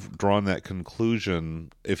would not have drawn that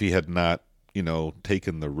conclusion if he had not,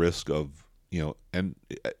 taken the risk of,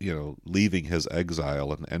 leaving his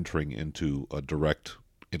exile and entering into a direct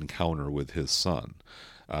encounter with his son.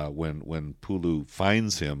 When Pulu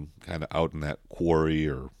finds him kind of out in that quarry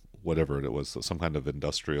or whatever it was, some kind of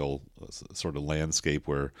industrial sort of landscape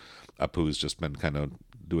where Apu's just been kind of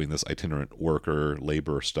doing this itinerant worker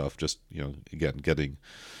labor stuff, just again getting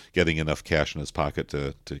enough cash in his pocket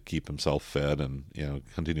to keep himself fed and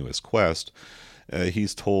continue his quest.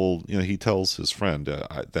 He's told, he tells his friend,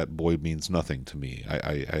 that boy means nothing to me.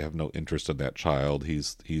 I have no interest in that child.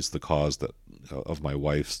 He's the cause of my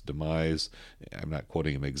wife's demise. I'm not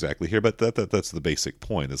quoting him exactly here, but that's the basic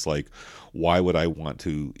point. It's like, why would I want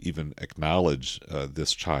to even acknowledge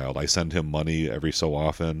this child? I send him money every so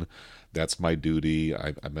often. That's my duty.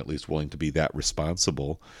 I'm at least willing to be that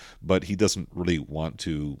responsible. But he doesn't really want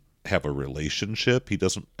to have a relationship. He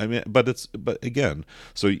doesn't, but again,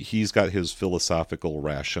 so he's got his philosophical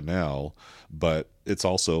rationale, but it's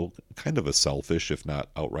also kind of a selfish, if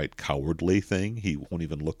not outright cowardly thing. He won't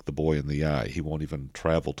even look the boy in the eye. He won't even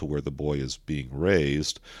travel to where the boy is being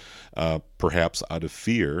raised, perhaps out of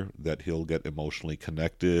fear that he'll get emotionally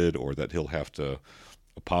connected, or that he'll have to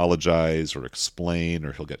apologize or explain,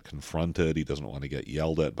 or he'll get confronted. He doesn't want to get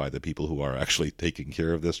yelled at by the people who are actually taking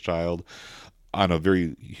care of this child. On a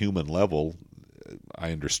very human level,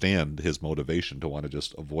 I understand his motivation to want to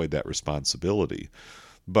just avoid that responsibility.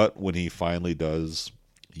 But when he finally does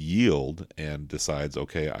yield and decides,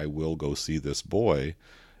 okay, I will go see this boy,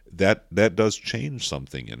 that does change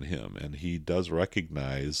something in him. And he does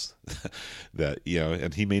recognize that,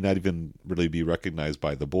 and he may not even really be recognized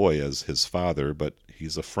by the boy as his father, but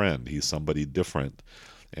he's a friend. He's somebody different.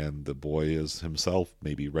 And the boy is himself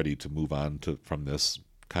maybe ready to move on from this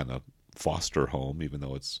kind of foster home, even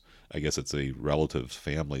though I guess it's a relative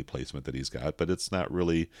family placement that he's got, but it's not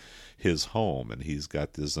really his home. And he's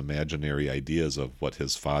got these imaginary ideas of what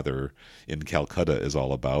his father in Calcutta is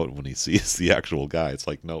all about. When he sees the actual guy, it's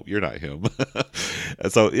like, no, you're not him.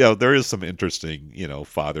 And so, there is some interesting,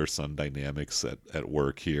 father-son dynamics at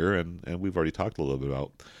work here. And we've already talked a little bit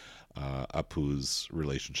about Apu's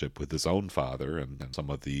relationship with his own father and some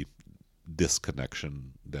of the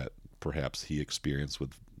disconnection that perhaps he experienced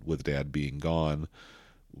with Dad being gone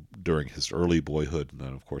during his early boyhood, and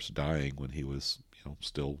then of course dying when he was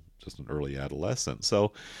still just an early adolescent.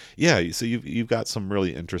 So so you've got some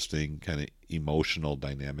really interesting kind of emotional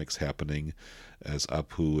dynamics happening as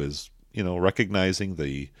Apu is recognizing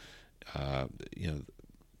the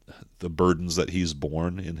burdens that he's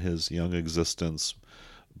borne in his young existence.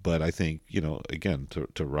 But I think, again,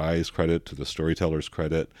 to Rai's credit, to the storyteller's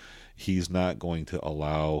credit, he's not going to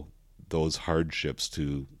allow those hardships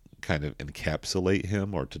to kind of encapsulate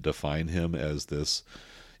him or to define him as this,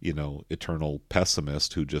 eternal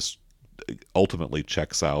pessimist who just ultimately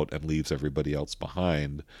checks out and leaves everybody else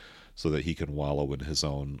behind so that he can wallow in his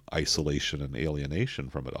own isolation and alienation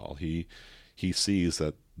from it all. He sees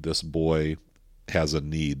that this boy has a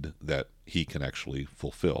need that he can actually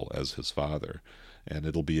fulfill as his father. And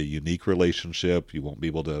it'll be a unique relationship. You won't be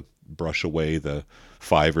able to brush away the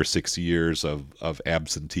 5 or 6 years of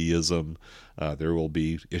absenteeism. There will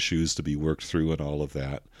be issues to be worked through and all of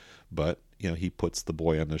that. But, he puts the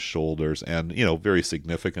boy on his shoulders. And, very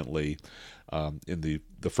significantly, in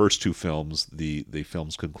the first two films, the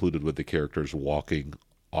films concluded with the characters walking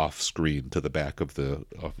off screen to the back of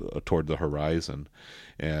toward the horizon,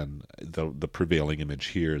 and the prevailing image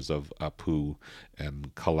here is of Apu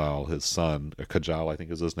and Kalal, his son, or Kajal, I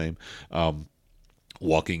think is his name,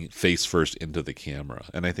 walking face first into the camera.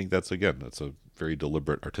 And I think that's a very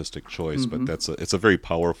deliberate artistic choice, but it's a very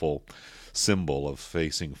powerful symbol of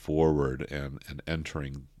facing forward and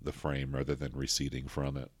entering the frame rather than receding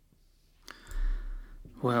from it.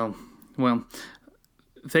 Well,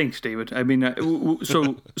 thanks, David. I mean,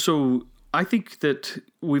 so I think that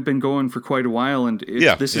we've been going for quite a while, and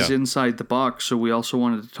this is inside the box, so we also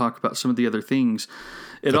wanted to talk about some of the other things.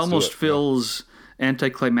 Let's almost feels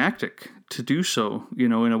anticlimactic to do so,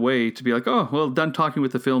 in a way, to be like, oh, well, done talking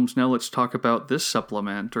with the films, now let's talk about this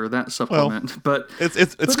supplement or that supplement. But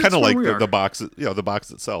it's kind of like the box. The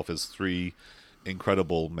box itself is 3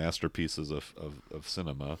 incredible masterpieces of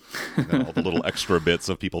cinema, and then all the little extra bits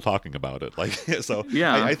of people talking about it. I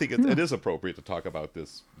think it is appropriate to talk about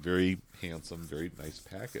this very handsome, very nice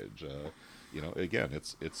package. Again,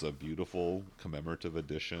 it's a beautiful commemorative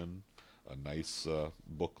edition. A nice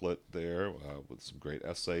booklet there with some great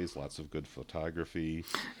essays, lots of good photography.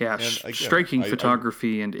 Yeah, and striking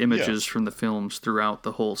photography and images from the films throughout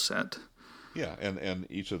the whole set. Yeah, and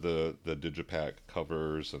each of the Digipack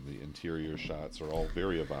covers and the interior shots are all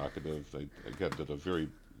very evocative. They, again, did a very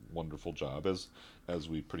wonderful job, as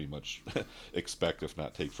we pretty much expect, if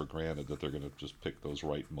not take for granted, that they're going to just pick those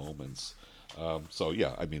right moments.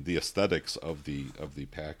 The aesthetics of the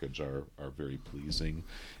package are very pleasing,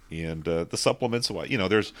 and the supplements.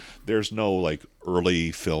 There's no like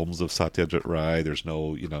early films of Satyajit Ray. There's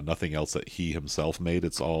no nothing else that he himself made.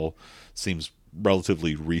 It's all seems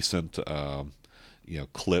relatively recent.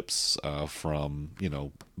 Clips from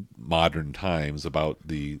modern times about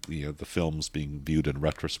the films being viewed in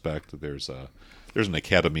retrospect. There's an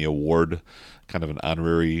Academy Award, kind of an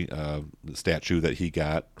honorary statue that he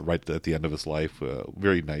got right at the end of his life,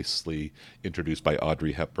 very nicely introduced by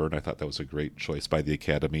Audrey Hepburn. I thought that was a great choice by the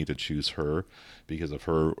Academy to choose her because of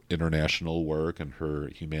her international work and her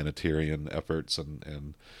humanitarian efforts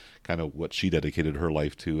and kind of what she dedicated her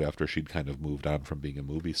life to after she'd kind of moved on from being a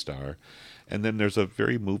movie star. And then there's a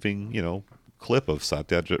very moving, clip of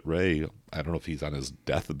Satyajit Ray. I don't know if he's on his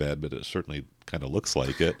deathbed, but it certainly kind of looks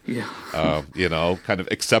like it. Yeah. Kind of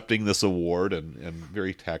accepting this award and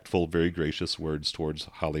very tactful, very gracious words towards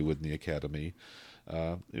Hollywood and the Academy.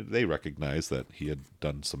 They recognized that he had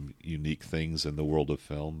done some unique things in the world of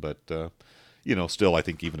film, but, still, I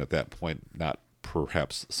think even at that point, not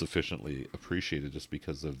perhaps sufficiently appreciated just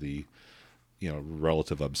because of the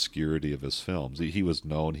relative obscurity of his films. He was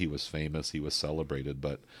known, he was famous, he was celebrated,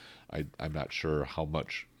 but I'm not sure how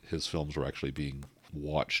much his films were actually being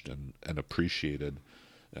watched and appreciated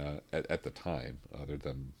at the time, other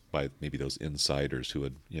than by maybe those insiders who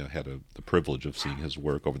had had the privilege of seeing his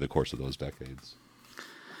work over the course of those decades.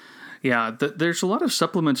 Yeah, there's a lot of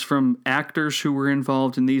supplements from actors who were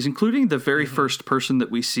involved in these, including the very first person that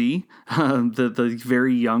we see, the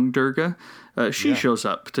very young Durga. She shows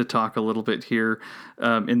up to talk a little bit here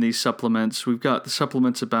in these supplements. We've got the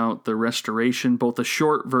supplements about the restoration, both the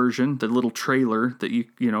short version, the little trailer that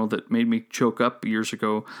that made me choke up years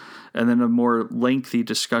ago, and then a more lengthy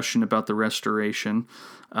discussion about the restoration.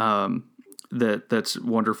 That's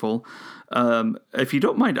wonderful. If you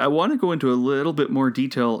don't mind, I want to go into a little bit more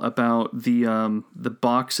detail about the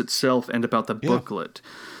box itself and about the booklet.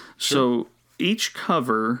 Sure. So each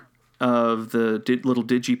cover of the little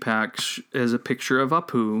digipacks is a picture of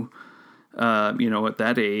Apu, at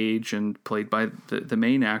that age and played by the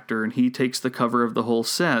main actor, and he takes the cover of the whole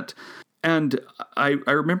set. And I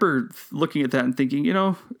remember looking at that and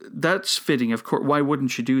thinking, that's fitting. Of course, why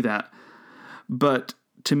wouldn't you do that? But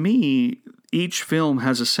to me, each film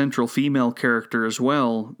has a central female character as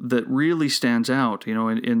well that really stands out.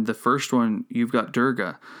 In the first one, you've got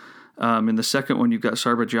Durga. In the second one, you've got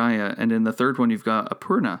Sarbajaya. And in the third one, you've got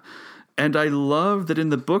Apurna. And I love that in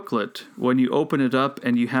the booklet, when you open it up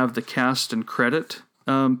and you have the cast and credit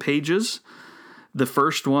pages, the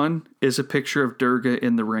first one is a picture of Durga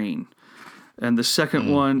in the rain. And the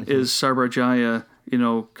second one is Sarbajaya,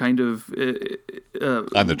 kind of...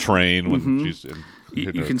 on the train when she's...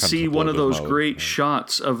 You can see one of those great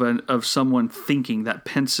shots of someone thinking, that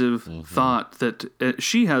pensive thought that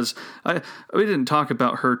she has. We didn't talk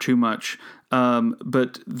about her too much,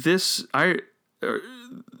 but this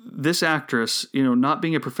actress, not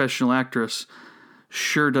being a professional actress,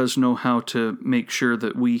 sure does know how to make sure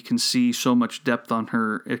that we can see so much depth on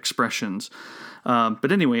her expressions.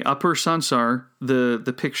 But anyway, Apur Sansar,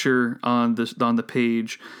 the picture on the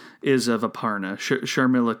page is of Aparna,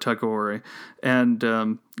 Sharmila Tagore,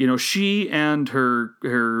 and she and her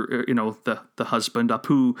the husband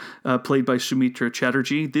Apu, played by Sumitra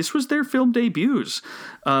Chatterjee. This was their film debuts,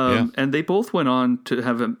 and they both went on to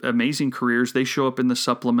have amazing careers. They show up in the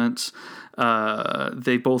supplements.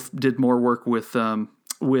 They both did more work with Satyajit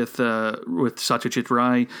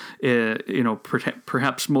Ray,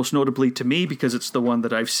 perhaps most notably to me because it's the one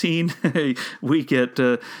that I've seen. We get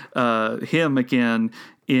him again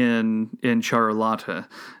in Charulata,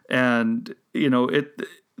 and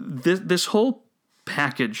this whole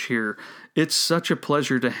package here. It's such a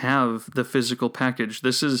pleasure to have the physical package.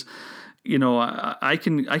 This is. I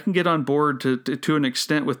can get on board to an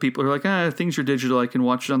extent with people who are like, things are digital. I can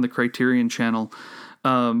watch it on the Criterion channel.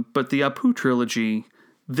 But the Apu trilogy,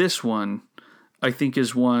 this one, I think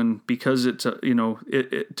is one because it's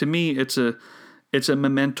to me it's a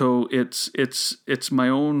memento. It's my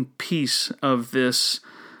own piece of this.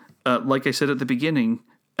 Like I said at the beginning,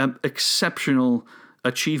 exceptional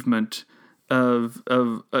achievement. Of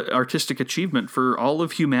artistic achievement for all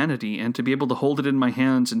of humanity, and to be able to hold it in my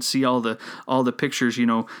hands and see all the pictures.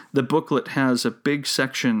 The booklet has a big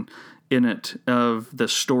section in it of the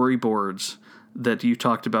storyboards that you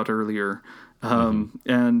talked about earlier,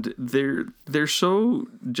 and they're so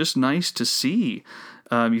just nice to see.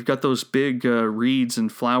 You've got those big reeds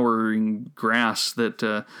and flowering grass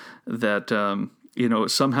that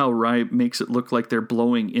somehow Rai makes it look like they're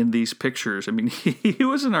blowing in these pictures. I mean, he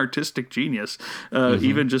was an artistic genius,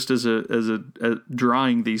 even just as a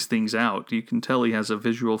drawing these things out. You can tell he has a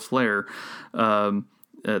visual flair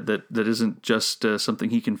that isn't just something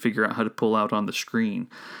he can figure out how to pull out on the screen.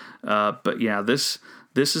 But yeah, this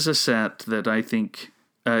is a set that I think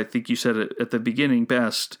you said it at the beginning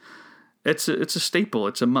best. It's a staple.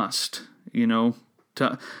 It's a must.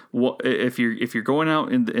 If you're going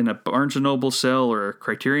out in a Barnes & Noble sale or a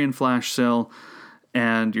Criterion Flash sale,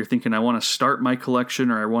 and you're thinking, I want to start my collection,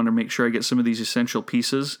 or I want to make sure I get some of these essential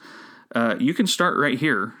pieces, you can start right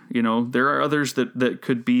here. There are others that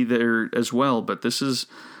could be there as well, but this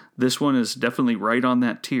one is definitely right on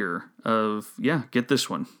that tier of, get this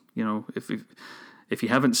one. If you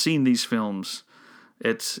haven't seen these films,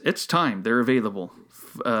 it's time. They're available,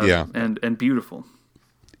 and beautiful.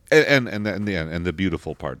 And the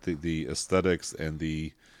beautiful part, the aesthetics and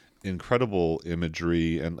the incredible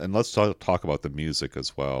imagery, and let's talk about the music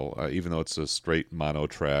as well. Even though it's a straight mono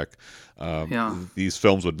track, these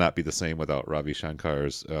films would not be the same without Ravi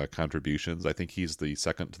Shankar's contributions. I think he's the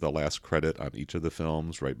second to the last credit on each of the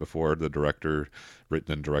films, right before the director,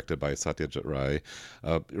 written and directed by Satyajit Ray.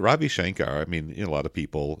 Ravi Shankar, I mean, a lot of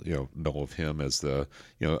people know of him as a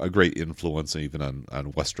great influence even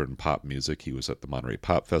on Western pop music. He was at the Monterey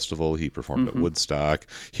Pop Festival. He performed at Woodstock.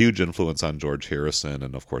 Huge influence on George Harrison,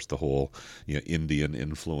 and of course the whole Indian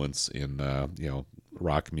influence in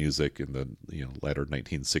rock music in the latter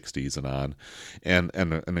 1960s and on, and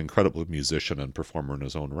an incredible musician and performer in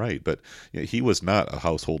his own right. But he was not a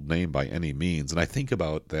household name by any means. And I think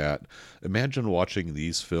about that. Imagine watching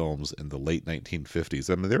these films in the late 1950s.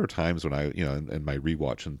 I mean, there are times when I, in my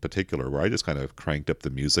rewatch in particular, where I just kind of cranked up the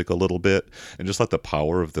music a little bit and just let the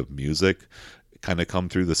power of the music kind of come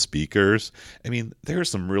through the speakers. I mean, there's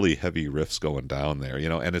some really heavy riffs going down there,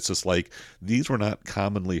 and it's just like, these were not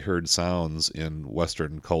commonly heard sounds in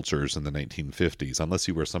Western cultures in the 1950s, unless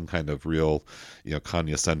you were some kind of real,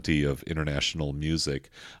 cognoscenti of international music.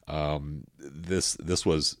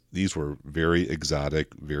 These were very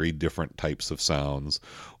exotic, very different types of sounds,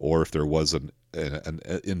 or if there was an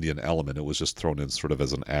Indian element, it was just thrown in sort of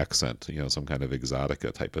as an accent, some kind of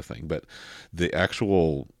exotica type of thing. But the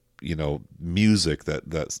actual music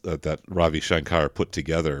that Ravi Shankar put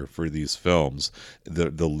together for these films,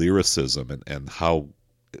 the lyricism and how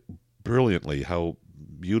brilliantly, how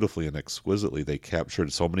beautifully and exquisitely they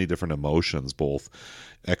captured so many different emotions, both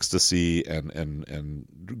ecstasy and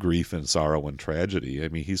grief and sorrow and tragedy. I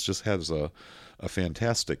mean, he just has a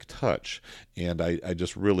fantastic touch. And I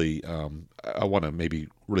just really, I want to maybe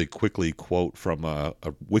really quickly quote from a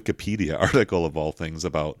Wikipedia article of all things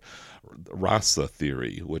about rasa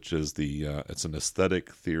theory, which is it's an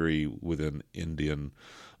aesthetic theory within Indian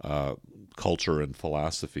culture and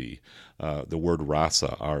philosophy. The word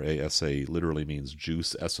rasa, R-A-S-A, literally means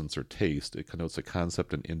juice, essence, or taste. It connotes a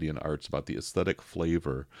concept in Indian arts about the aesthetic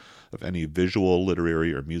flavor of any visual,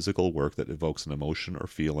 literary, or musical work that evokes an emotion or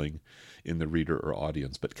feeling in the reader or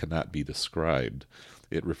audience but cannot be described.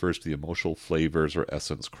 It refers to the emotional flavors or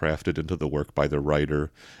essence crafted into the work by the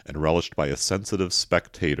writer and relished by a sensitive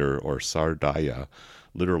spectator or sardaya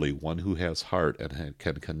literally one who has heart and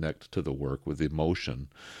can connect to the work with emotion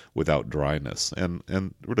without dryness. And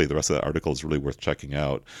really the rest of that article is really worth checking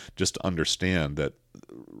out, just to understand that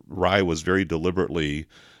Rai was very deliberately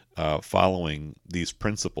following these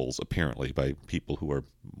principles, apparently, by people who are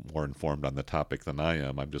more informed on the topic than I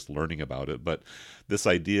am. I'm just learning about it. But this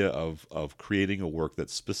idea of creating a work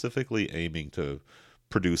that's specifically aiming to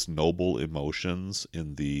produce noble emotions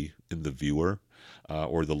in the viewer,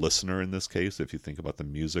 or the listener in this case, if you think about the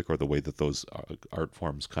music or the way that those art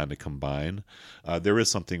forms kind of combine, there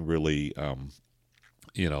is something really,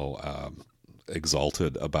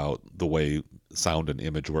 exalted about the way sound and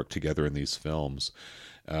image work together in these films.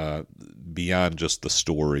 Beyond just the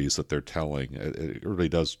stories that they're telling, it really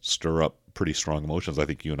does stir up pretty strong emotions. I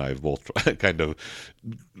think you and I have both kind of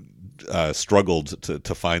struggled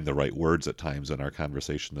to find the right words at times in our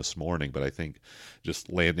conversation this morning, but I think just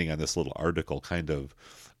landing on this little article kind of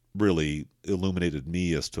really illuminated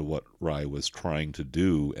me as to what Rai was trying to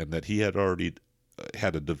do, and that he had already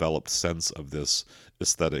had a developed sense of this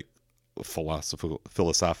aesthetic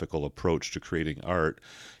philosophical approach to creating art.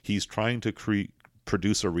 He's trying to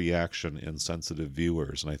produce a reaction in sensitive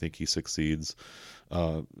viewers, and I think he succeeds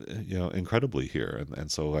incredibly here,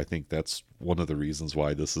 and so I think that's one of the reasons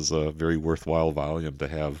why this is a very worthwhile volume to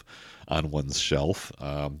have on one's shelf,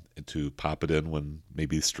 to pop it in when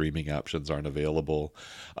maybe streaming options aren't available,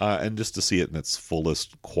 and just to see it in its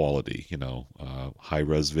fullest quality,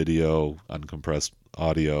 high-res video, uncompressed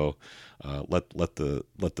audio. Let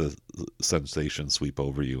the sensation sweep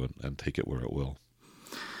over you and take it where it will.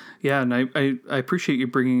 Yeah, and I appreciate you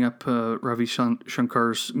bringing up Ravi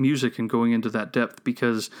Shankar's music and going into that depth,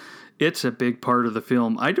 because it's a big part of the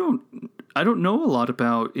film. I don't know a lot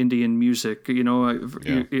about Indian music.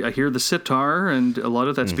 I hear the sitar, and a lot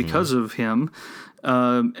of that's because of him.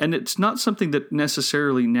 And it's not something that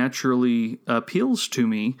necessarily naturally appeals to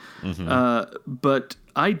me. But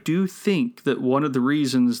I do think that one of the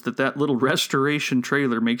reasons that little restoration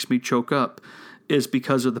trailer makes me choke up is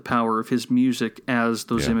because of the power of his music as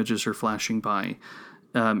those images are flashing by.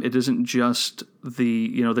 It isn't just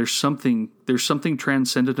there's something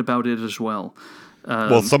transcendent about it as well.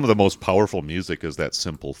 Well, some of the most powerful music is that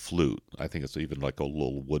simple flute. I think it's even like a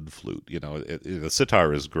little wood flute. The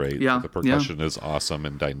sitar is great. Yeah, the percussion is awesome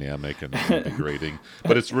and dynamic and invigorating.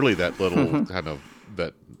 But it's really that little kind of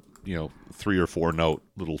that 3 or 4 note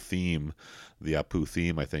little theme, the Apu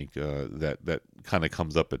theme. I think that kind of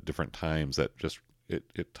comes up at different times. That just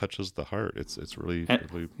it touches the heart. It's really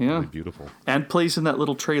really beautiful, and plays in that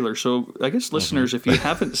little trailer. So I guess listeners, if you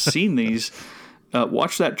haven't seen these,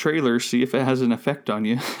 watch that trailer, see if it has an effect on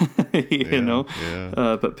you.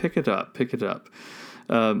 But pick it up.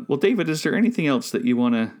 Well, David, is there anything else that you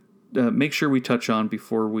want to make sure we touch on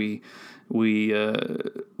before we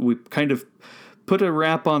kind of put a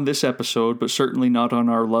wrap on this episode, but certainly not on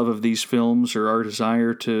our love of these films or our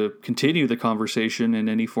desire to continue the conversation in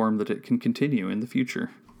any form that it can continue in the future?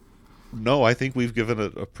 No, I think we've given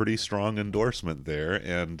a pretty strong endorsement there,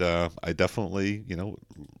 and I definitely,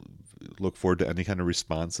 look forward to any kind of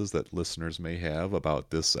responses that listeners may have about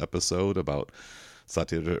this episode, about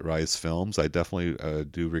Satyajit Rai's films. I definitely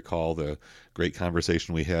do recall the great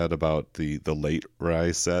conversation we had about the late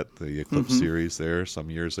Rai set, the Eclipse series there some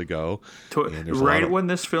years ago. Right when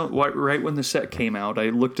the set came out, I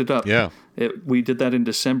looked it up. Yeah, we did that in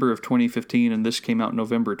December of 2015, and this came out in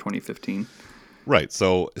November 2015. Right.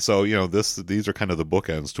 So these are kind of the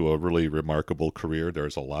bookends to a really remarkable career.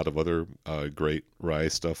 There's a lot of other great Rai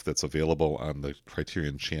stuff that's available on the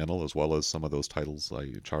Criterion channel, as well as some of those titles like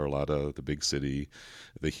Charulata, The Big City,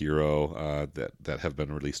 The Hero, that have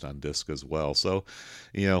been released on disc as well. So,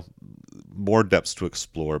 more depths to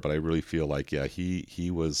explore, but I really feel like,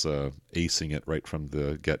 he was acing it right from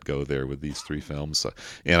the get-go there with these 3 films.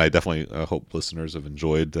 And I definitely hope listeners have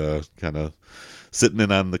enjoyed kind of sitting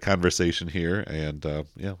in on the conversation here, and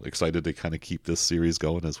excited to kind of keep this series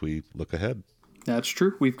going as we look ahead. That's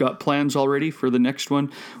true. We've got plans already for the next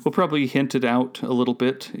one. We'll probably hint it out a little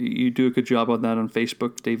bit. You do a good job on that on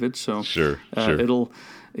Facebook, David. So sure. It'll,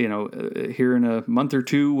 here in a month or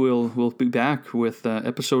two, we'll be back with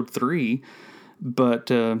episode 3. But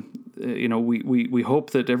we hope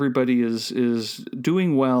that everybody is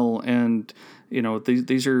doing well, and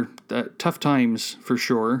these are tough times for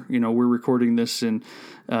sure. We're recording this in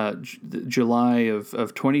July of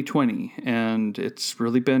 2020, and it's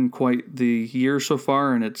really been quite the year so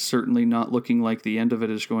far, and it's certainly not looking like the end of it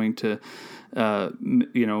is going to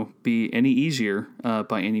be any easier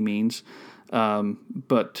by any means.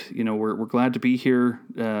 But we're glad to be here.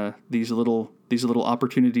 These little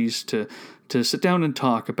opportunities to sit down and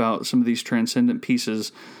talk about some of these transcendent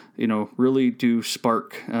pieces really do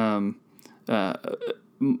spark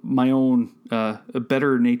my own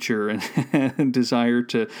better nature and desire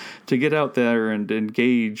to get out there and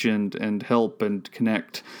engage and help and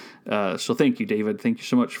connect. So thank you, David. Thank you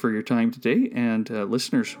so much for your time today. And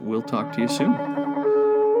listeners, we'll talk to you soon.